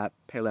Cash App,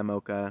 Pele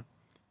Mocha.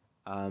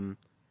 Um,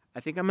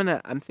 I think I'm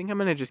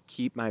gonna just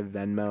keep my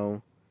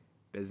Venmo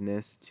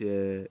business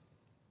to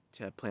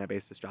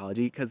plant-based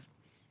astrology, because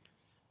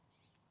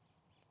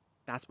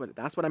that's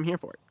what I'm here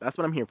for. That's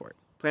what I'm here for.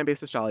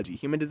 Plant-based astrology,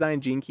 human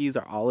design, gene keys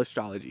are all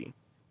astrology.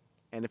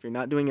 And if you're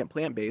not doing it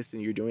plant-based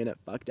and you're doing it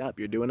fucked up,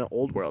 you're doing it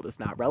old world. It's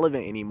not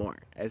relevant anymore.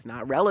 It's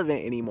not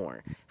relevant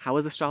anymore. How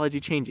is astrology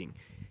changing?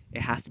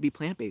 It has to be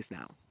plant-based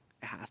now.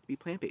 It has to be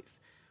plant-based.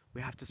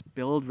 We have to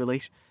build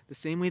the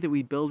same way that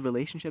we build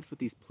relationships with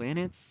these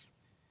planets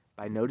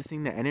by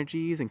noticing their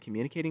energies and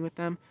communicating with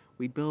them.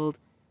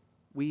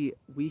 We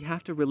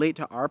have to relate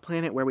to our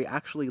planet where we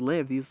actually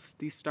live. These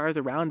stars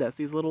around us,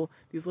 these little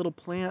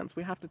plants.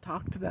 We have to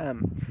talk to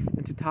them,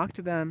 and to talk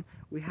to them,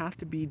 we have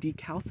to be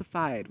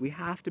decalcified. We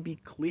have to be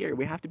clear.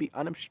 We have to be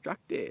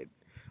unobstructed,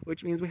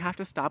 which means we have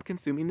to stop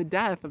consuming the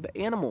death of the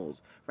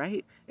animals.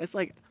 Right? It's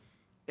like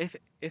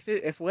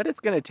if what it's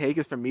gonna take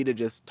is for me to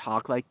just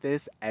talk like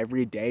this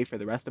every day for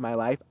the rest of my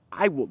life,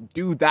 I will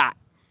do that.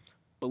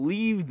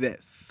 Believe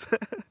this.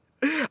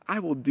 I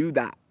will do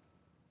that.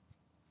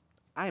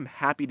 I am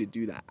happy to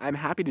do that. I'm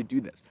happy to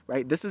do this,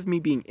 right? This is me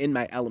being in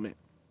my element.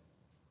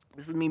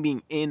 This is me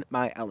being in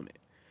my element,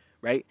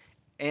 right?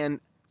 And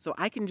so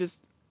I can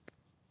just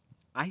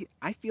I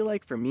feel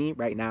like for me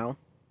right now,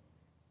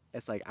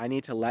 it's like I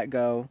need to let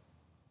go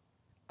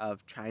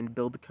of trying to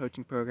build the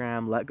coaching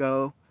program, let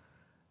go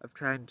of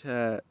trying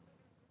to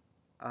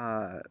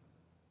uh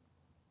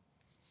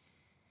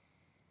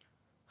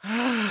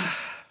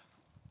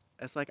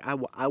it's like I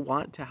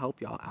want to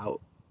help y'all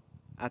out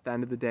at the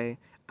end of the day.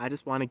 I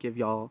just want to give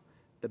y'all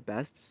the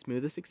best,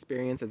 smoothest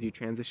experience as you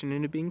transition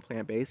into being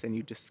plant-based and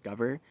you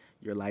discover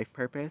your life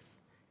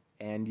purpose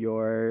and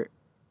your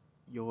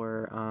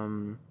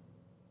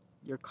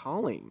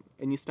calling,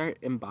 and you start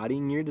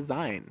embodying your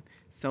design.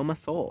 Soma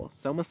soul,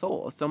 Soma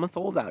soul, Soma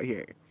souls out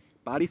here.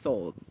 Body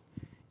souls.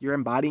 You're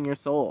embodying your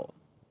soul.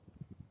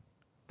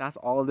 That's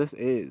all this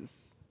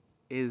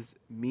is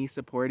me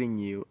supporting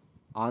you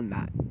on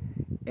that.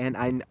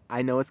 And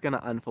I know it's going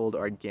to unfold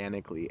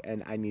organically,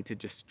 and I need to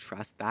just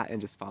trust that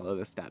and just follow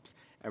the steps.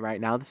 And right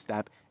now the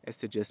step is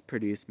to just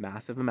produce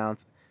massive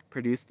amounts,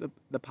 produce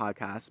the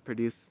podcast,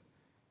 produce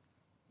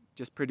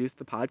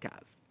the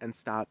podcast, and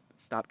stop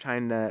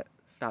trying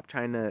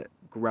to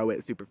grow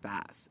it super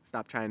fast.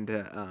 Stop trying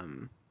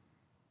to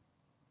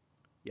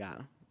yeah.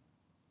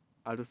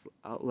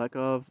 I'll let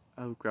go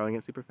of growing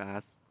it super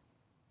fast.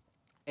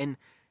 And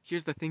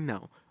here's the thing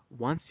though,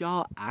 once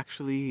y'all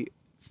actually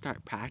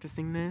start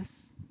practicing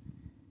this,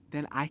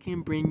 then I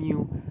can bring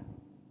you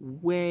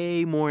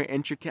way more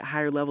intricate,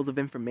 higher levels of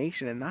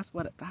information, and that's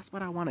what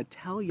I want to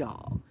tell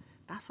y'all.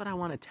 That's what I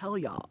want to tell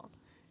y'all.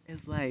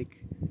 Is like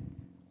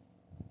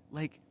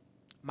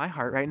my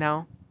heart right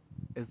now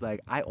is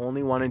like I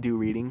only want to do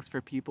readings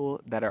for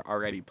people that are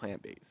already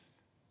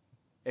plant-based.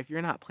 If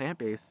you're not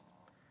plant-based,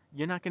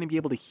 you're not going to be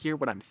able to hear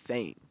what I'm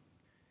saying.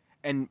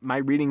 And my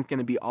reading's going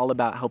to be all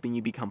about helping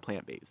you become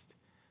plant-based.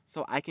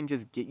 So I can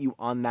just get you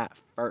on that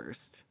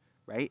first,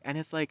 right? And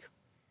it's like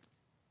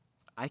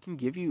I can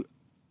give you,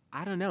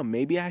 I don't know,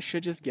 maybe I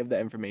should just give the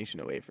information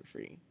away for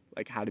free,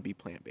 like how to be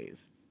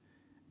plant-based.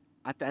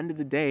 At the end of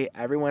the day,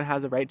 everyone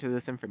has a right to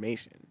this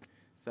information.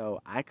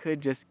 So I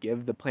could just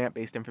give the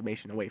plant-based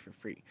information away for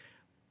free.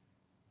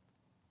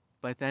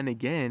 But then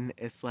again,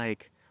 it's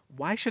like,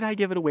 why should I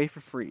give it away for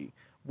free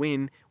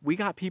when we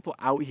got people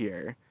out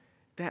here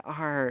that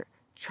are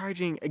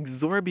charging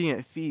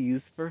exorbitant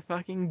fees for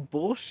fucking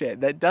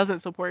bullshit that doesn't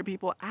support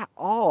people at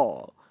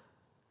all?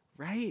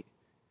 Right?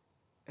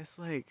 It's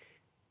like,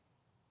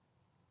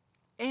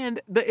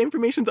 and the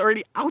information's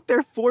already out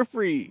there for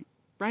free,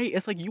 right?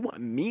 It's like, you want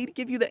me to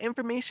give you the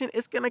information?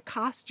 It's gonna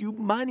cost you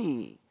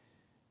money.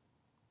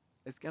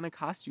 It's gonna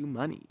cost you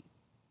money,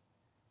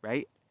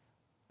 right?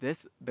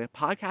 The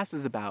podcast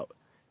is about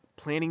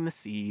planting the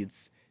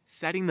seeds,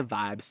 setting the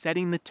vibe,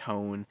 setting the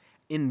tone,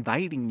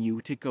 inviting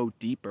you to go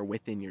deeper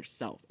within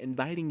yourself,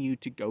 inviting you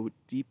to go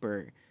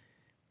deeper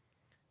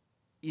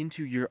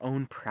into your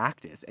own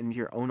practice and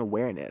your own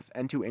awareness,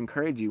 and to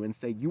encourage you and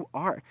say,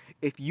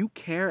 if you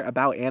care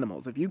about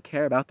animals, if you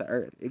care about the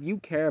earth, if you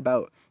care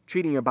about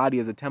treating your body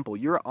as a temple,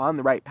 you're on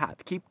the right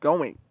path. Keep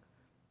going.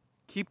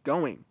 Keep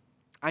going.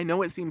 I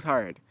know it seems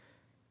hard.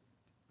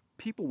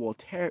 People will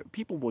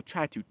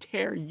try to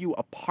tear you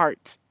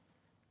apart.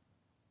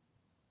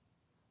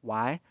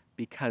 Why?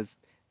 Because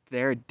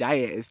their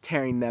diet is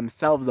tearing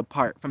themselves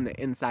apart from the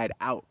inside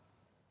out.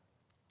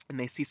 And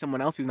they see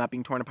someone else who's not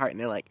being torn apart and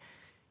they're like,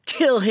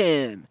 kill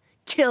him,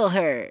 kill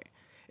her.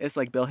 It's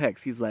like Bill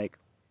Hicks. He's like,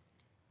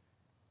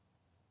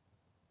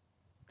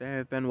 there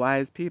have been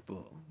wise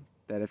people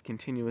that have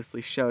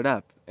continuously showed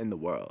up in the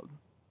world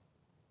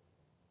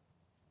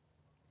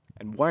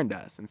and warned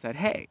us and said,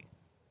 hey,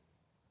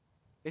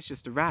 it's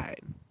just a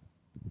ride.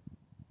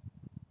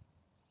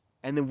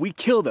 And then we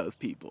kill those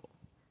people.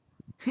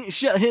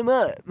 Shut him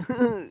up.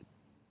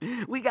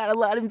 We got a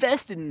lot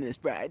invested in this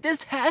ride.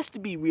 This has to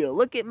be real.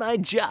 Look at my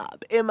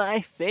job and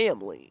my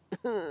family.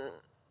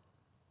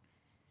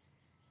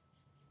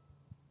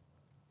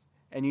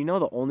 And you know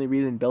the only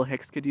reason Bill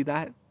Hicks could do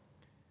that?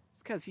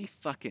 It's because he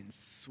fucking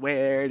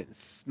sweared and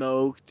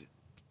smoked,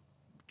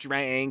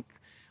 drank,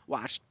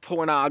 watched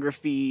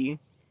pornography.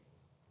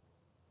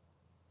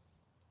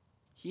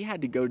 He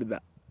had to go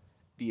to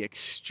the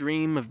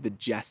extreme of the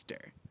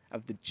jester,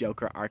 of the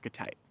Joker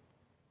archetype,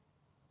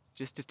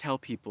 just to tell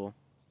people,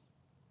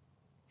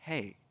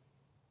 hey,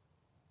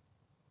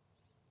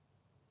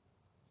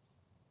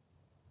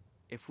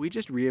 if we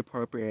just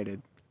reappropriated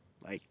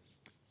like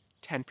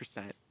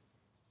 10%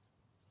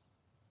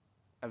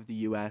 of the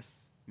US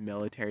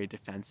military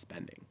defense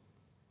spending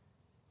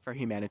for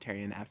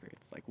humanitarian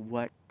efforts, like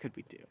what could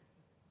we do?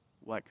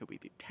 What could we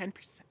do? 10%.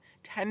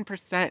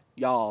 10%,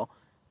 y'all.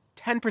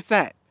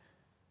 10%.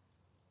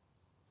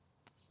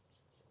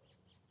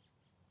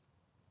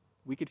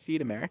 We could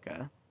feed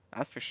America.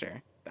 That's for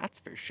sure. That's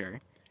for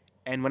sure.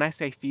 And when I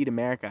say feed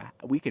America,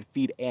 we could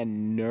feed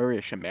and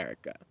nourish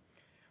America.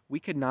 We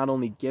could not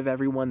only give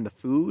everyone the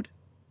food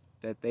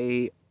that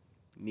they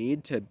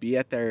need to be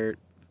at their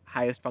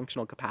highest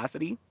functional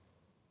capacity,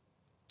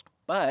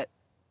 but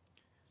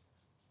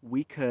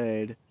we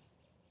could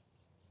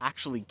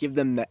actually give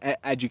them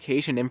the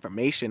education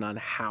information on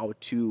how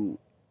to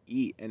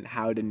eat and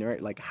how to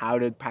nourish, like how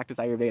to practice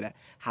Ayurveda,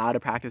 how to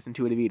practice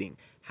intuitive eating,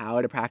 how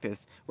to practice,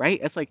 right?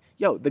 It's like,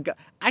 yo,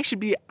 I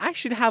should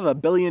have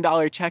 $1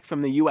 billion check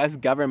from the US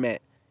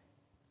government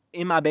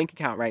in my bank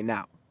account right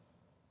now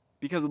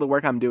because of the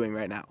work I'm doing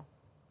right now.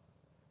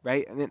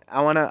 Right? And then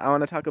I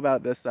wanna talk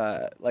about this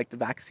like the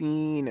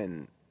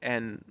vaccine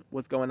and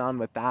what's going on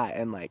with that,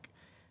 and like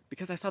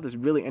because I saw this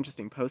really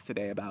interesting post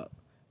today about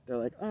they're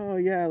like, oh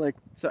yeah, like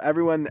so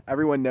everyone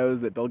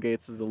knows that Bill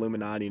Gates is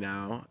Illuminati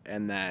now,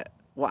 and that,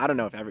 well, I don't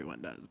know if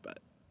everyone does, but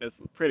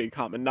it's pretty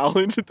common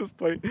knowledge at this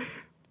point.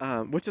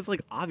 Which is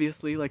like,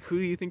 obviously, like, who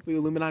do you think the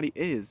Illuminati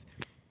is?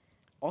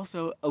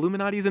 Also,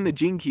 Illuminati's in the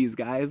Gene Keys,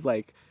 guys.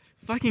 Like,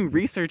 fucking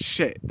research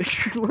shit.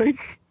 Like,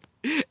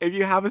 if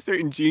you have a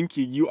certain gene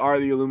key, you are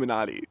the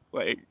Illuminati.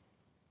 Like,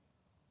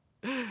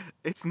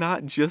 it's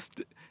not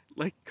just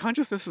like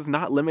consciousness is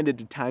not limited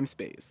to time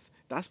space.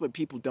 That's what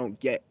people don't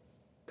get.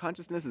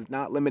 Consciousness is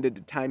not limited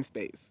to time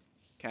space.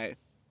 Okay.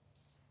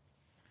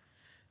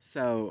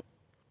 So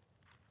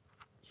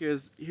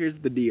here's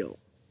the deal.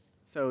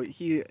 So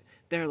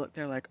they're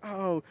like,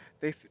 oh,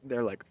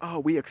 they're like, oh,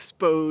 we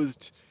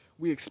exposed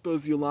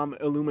the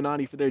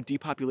Illuminati for their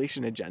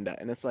depopulation agenda,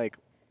 and it's like,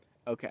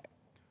 okay,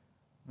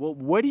 well,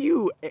 what do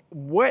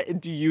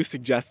you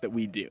suggest that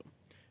we do?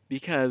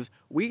 Because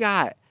we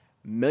got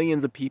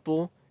millions of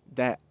people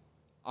that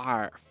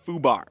are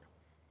FUBAR,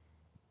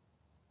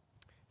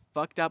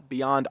 fucked up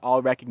beyond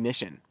all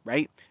recognition,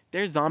 right?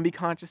 Their zombie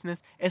consciousness.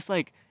 It's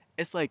like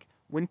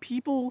when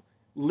people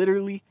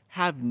literally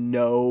have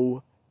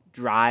no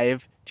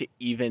drive to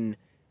even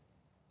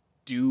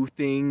do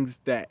things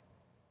that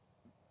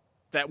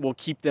will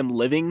keep them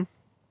living,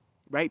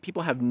 right?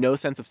 People have no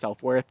sense of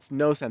self-worth,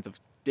 no sense of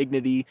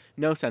dignity,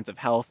 no sense of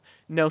health,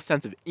 no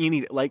sense of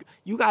any, like,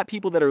 you got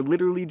people that are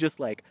literally just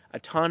like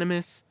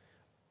autonomous,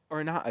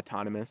 or not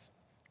autonomous.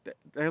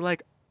 They're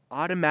like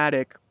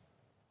automatic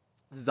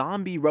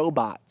zombie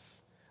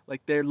robots.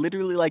 Like, they're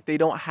literally like, they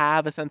don't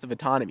have a sense of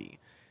autonomy.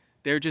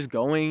 They're just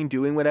going,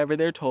 doing whatever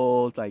they're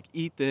told, like,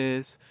 eat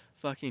this,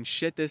 fucking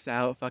shit this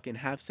out, fucking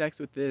have sex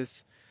with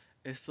this.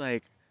 It's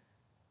like,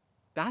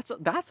 that's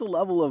a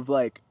level of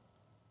like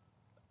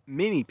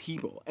many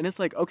people. And it's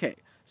like, okay,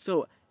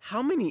 so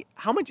how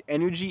much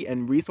energy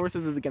and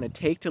resources is it going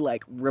to take to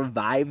like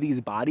revive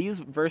these bodies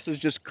versus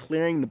just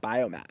clearing the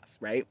biomass,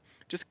 right?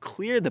 Just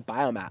clear the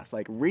biomass,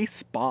 like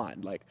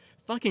respawn, like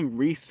fucking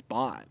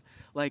respawn.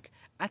 Like,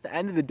 at the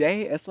end of the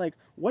day, it's like,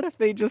 what if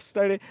they just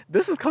started,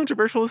 this is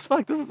controversial as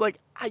fuck. This is like,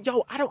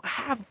 yo, I don't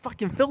have a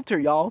fucking filter,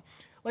 y'all.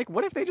 Like,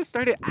 what if they just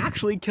started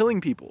actually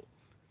killing people?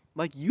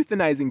 Like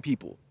euthanizing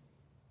people,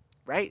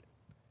 right?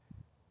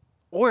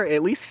 Or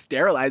at least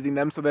sterilizing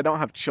them so they don't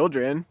have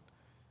children.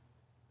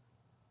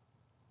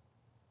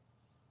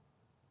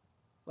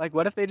 Like,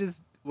 what if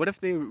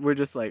they were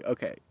just like,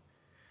 okay,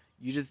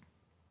 you just,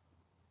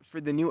 for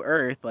the new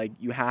earth, like,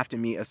 you have to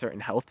meet a certain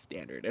health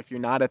standard. If you're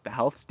not at the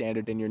health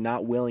standard and you're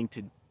not willing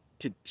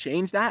to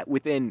change that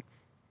within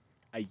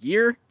a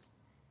year,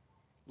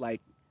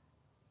 like,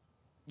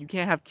 you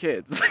can't have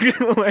kids.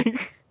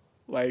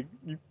 like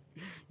you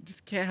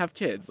just can't have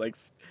kids. Like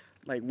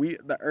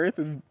the earth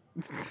is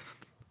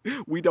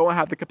we don't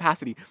have the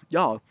capacity.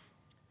 Y'all,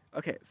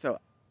 okay, so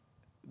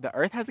the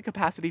earth has a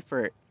capacity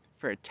for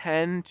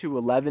 10 to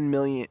 11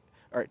 million,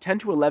 or 10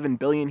 to 11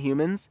 billion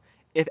humans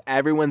if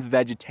everyone's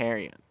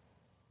vegetarian.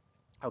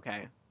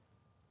 Okay.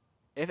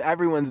 If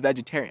everyone's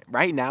vegetarian.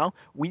 Right now,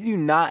 we do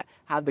not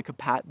have the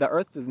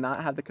earth does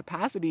not have the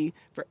capacity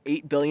for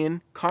 8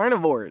 billion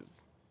carnivores.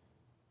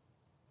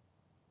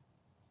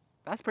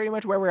 That's pretty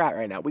much where we're at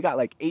right now. We got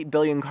like 8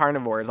 billion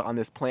carnivores on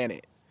this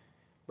planet,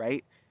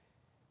 right?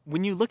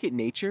 When you look at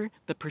nature,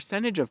 the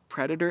percentage of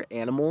predator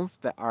animals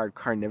that are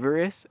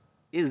carnivorous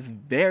is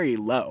very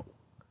low.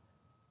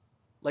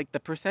 Like, the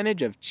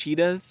percentage of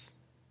cheetahs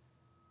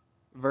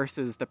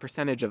versus the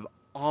percentage of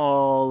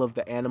all of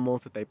the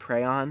animals that they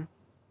prey on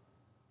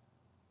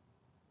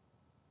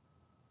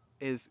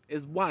is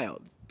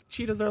wild.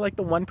 Cheetahs are like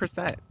the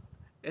 1%.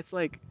 It's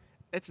like,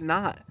 it's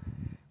not,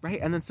 right?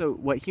 And then so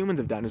what humans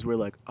have done is we're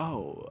like,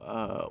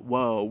 oh,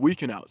 well, we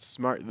can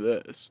outsmart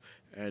this,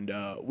 and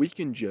we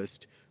can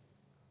just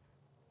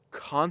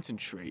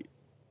concentrate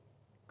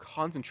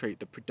concentrate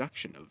the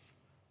production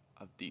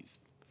of these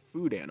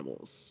food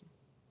animals.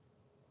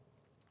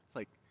 It's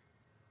like,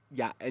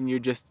 yeah, and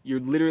you're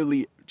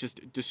literally just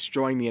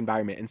destroying the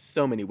environment in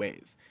so many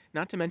ways.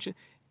 Not to mention,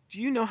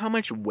 do you know how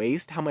much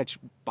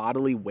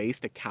bodily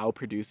waste a cow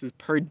produces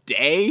per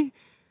day?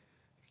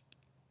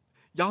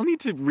 Y'all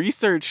need to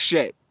research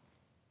shit,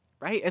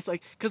 right? It's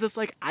like, cause it's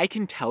like I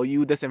can tell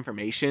you this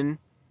information.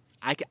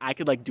 I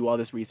could like do all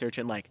this research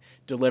and like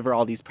deliver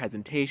all these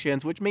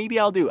presentations, which maybe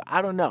I'll do.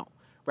 I don't know,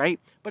 right?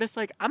 But it's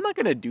like I'm not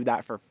gonna do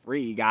that for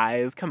free,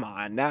 guys. Come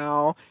on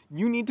now.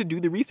 You need to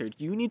do the research.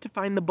 You need to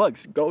find the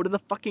books. Go to the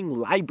fucking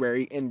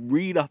library and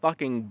read a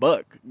fucking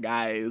book,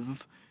 guys.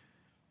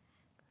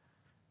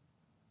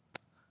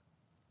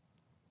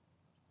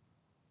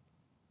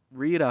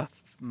 Read a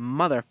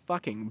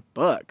motherfucking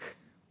book.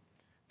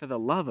 For the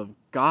love of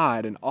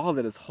God and all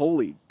that is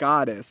holy,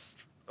 goddess.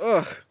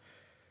 Ugh.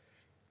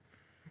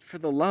 For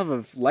the love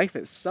of life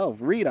itself,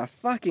 read a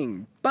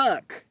fucking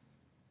book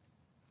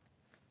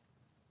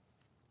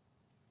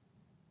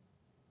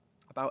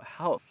about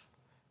health.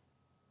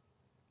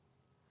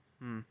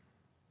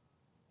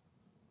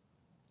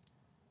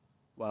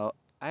 Well,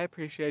 I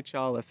appreciate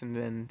y'all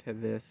listening to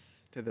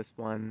this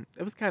one.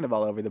 It was kind of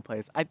all over the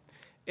place. I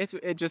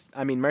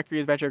mean,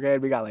 Mercury is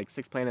retrograde. We got like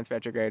 6 planets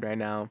retrograde right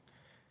now.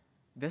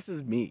 This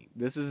is me.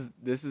 This is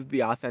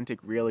the authentic,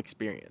 real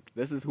experience.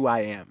 This is who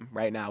I am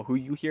right now. Who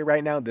you hear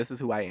right now, this is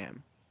who I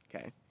am.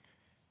 Okay.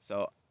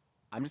 So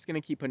I'm just gonna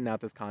keep putting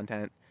out this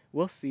content.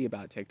 We'll see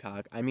about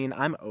TikTok. I mean,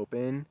 I'm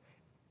open,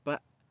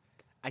 but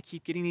I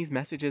keep getting these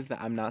messages that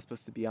I'm not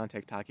supposed to be on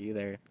TikTok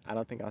either. I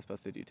don't think I'm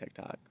supposed to do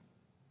TikTok.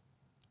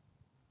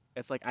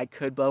 It's like I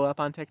could blow up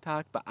on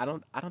TikTok, but I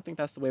don't think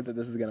that's the way that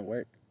this is gonna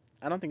work.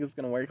 I don't think it's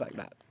gonna work like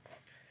that.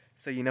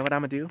 So you know what I'm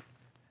gonna do?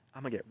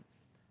 I'm gonna get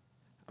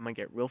I'm gonna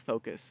get real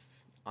focused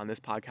on this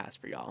podcast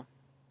for y'all.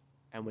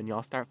 And when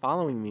y'all start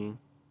following me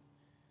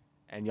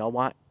and y'all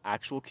want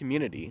actual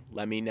community,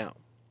 let me know.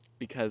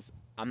 Because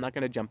I'm not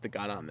gonna jump the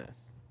gun on this.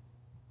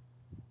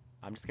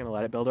 I'm just gonna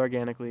let it build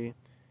organically,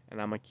 and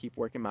I'm gonna keep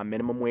working my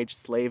minimum wage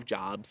slave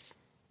jobs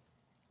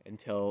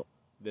until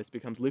this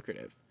becomes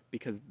lucrative.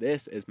 Because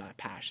this is my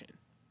passion.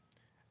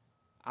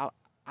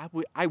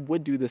 I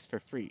would do this for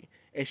free.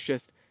 It's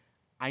just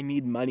I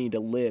need money to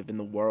live in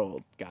the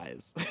world,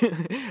 guys.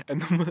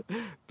 And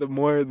the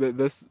more that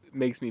this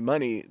makes me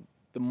money,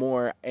 the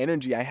more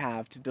energy I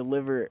have to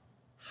deliver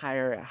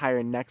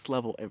higher next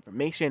level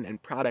information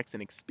and products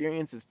and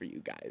experiences for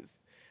you guys,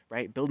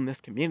 right? Building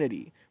this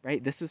community,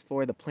 right? This is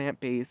for the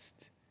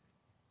plant-based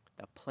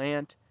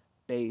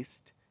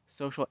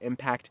social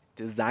impact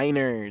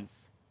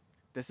designers.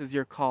 This is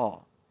your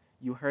call.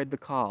 You heard the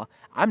call.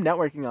 I'm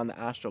networking on the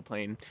astral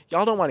plane.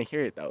 Y'all don't want to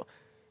hear it though.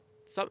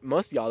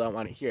 Most of y'all don't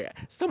want to hear it.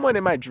 Someone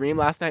in my dream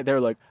last night, they were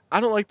like, I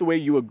don't like the way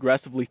you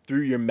aggressively threw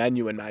your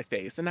menu in my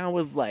face. And I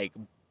was like,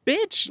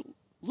 bitch,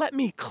 let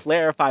me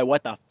clarify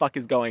what the fuck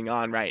is going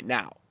on right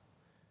now.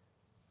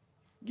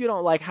 You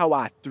don't like how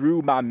I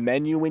threw my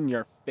menu in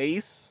your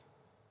face?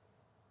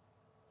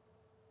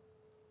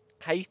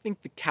 How you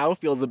think the cow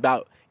feels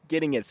about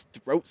getting its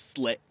throat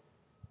slit?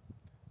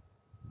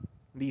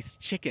 These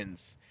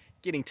chickens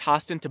getting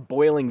tossed into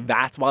boiling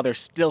vats while they're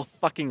still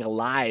fucking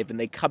alive and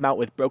they come out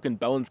with broken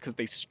bones because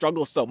they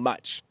struggle so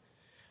much.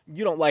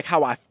 You don't like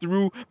how I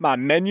threw my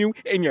menu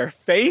in your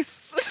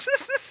face?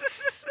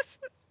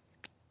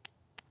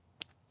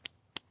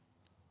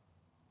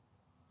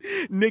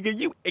 Nigga,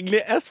 you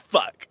ignorant as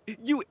fuck.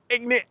 You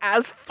ignorant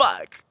as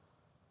fuck.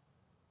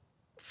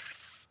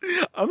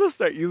 I'm gonna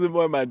start using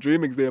more of my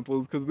dream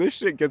examples because this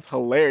shit gets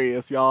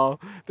hilarious, y'all.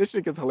 This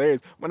shit gets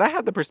hilarious. When I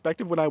have the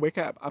perspective when I wake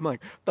up, I'm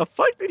like, the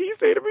fuck did he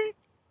say to me?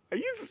 Are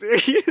you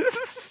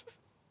serious?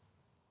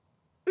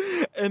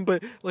 And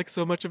but like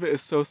so much of it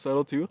is so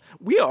subtle too.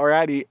 We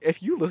already,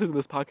 if you listen to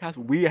this podcast,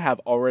 we have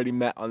already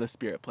met on the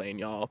spirit plane,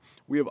 y'all.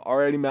 We have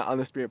already met on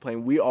the spirit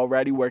plane. We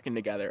already working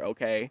together,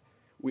 okay?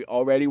 We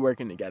already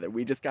working together.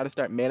 We just got to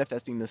start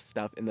manifesting this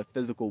stuff in the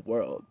physical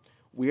world.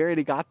 We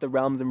already got the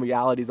realms and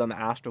realities on the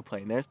astral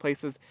plane. There's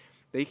places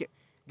the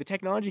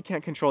technology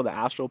can't control the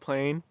astral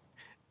plane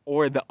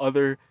or the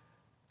other.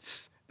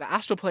 The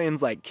astral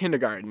plane's like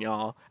kindergarten,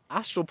 y'all.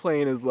 Astral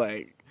plane is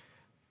like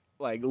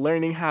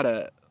learning how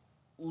to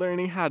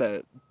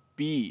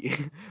be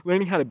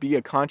learning how to be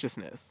a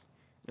consciousness.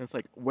 And it's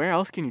like, where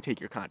else can you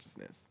take your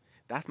consciousness?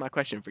 That's my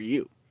question for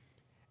you.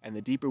 And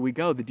the deeper we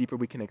go, the deeper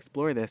we can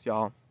explore this,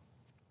 y'all.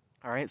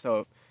 All right,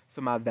 so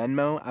my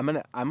Venmo,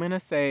 I'm gonna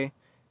say,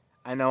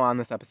 I know on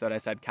this episode I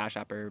said Cash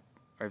App or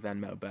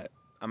Venmo, but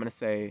I'm gonna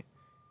say,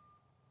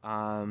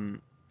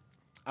 I'm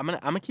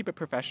gonna keep it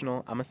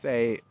professional. I'm gonna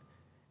say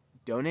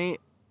donate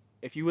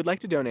if you would like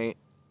to donate.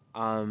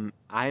 I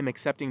am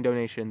accepting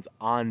donations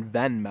on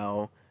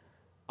Venmo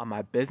on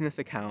my business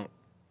account,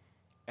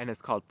 and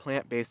it's called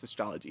Plant Based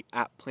Astrology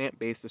at Plant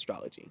Based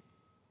Astrology.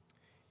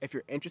 If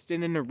you're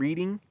interested in a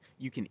reading,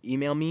 you can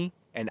email me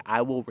and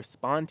I will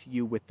respond to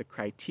you with the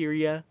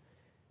criteria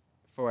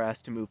for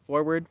us to move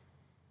forward.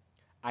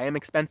 I am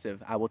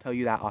expensive. I will tell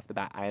you that off the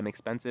bat. I am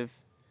expensive,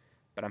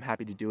 but I'm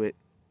happy to do it.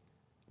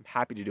 I'm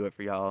happy to do it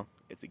for y'all.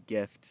 It's a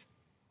gift.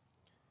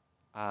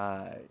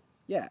 Uh,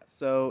 yeah,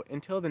 so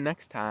until the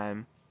next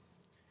time,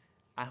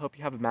 I hope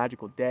you have a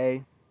magical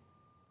day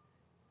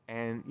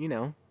and,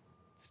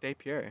 stay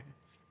pure.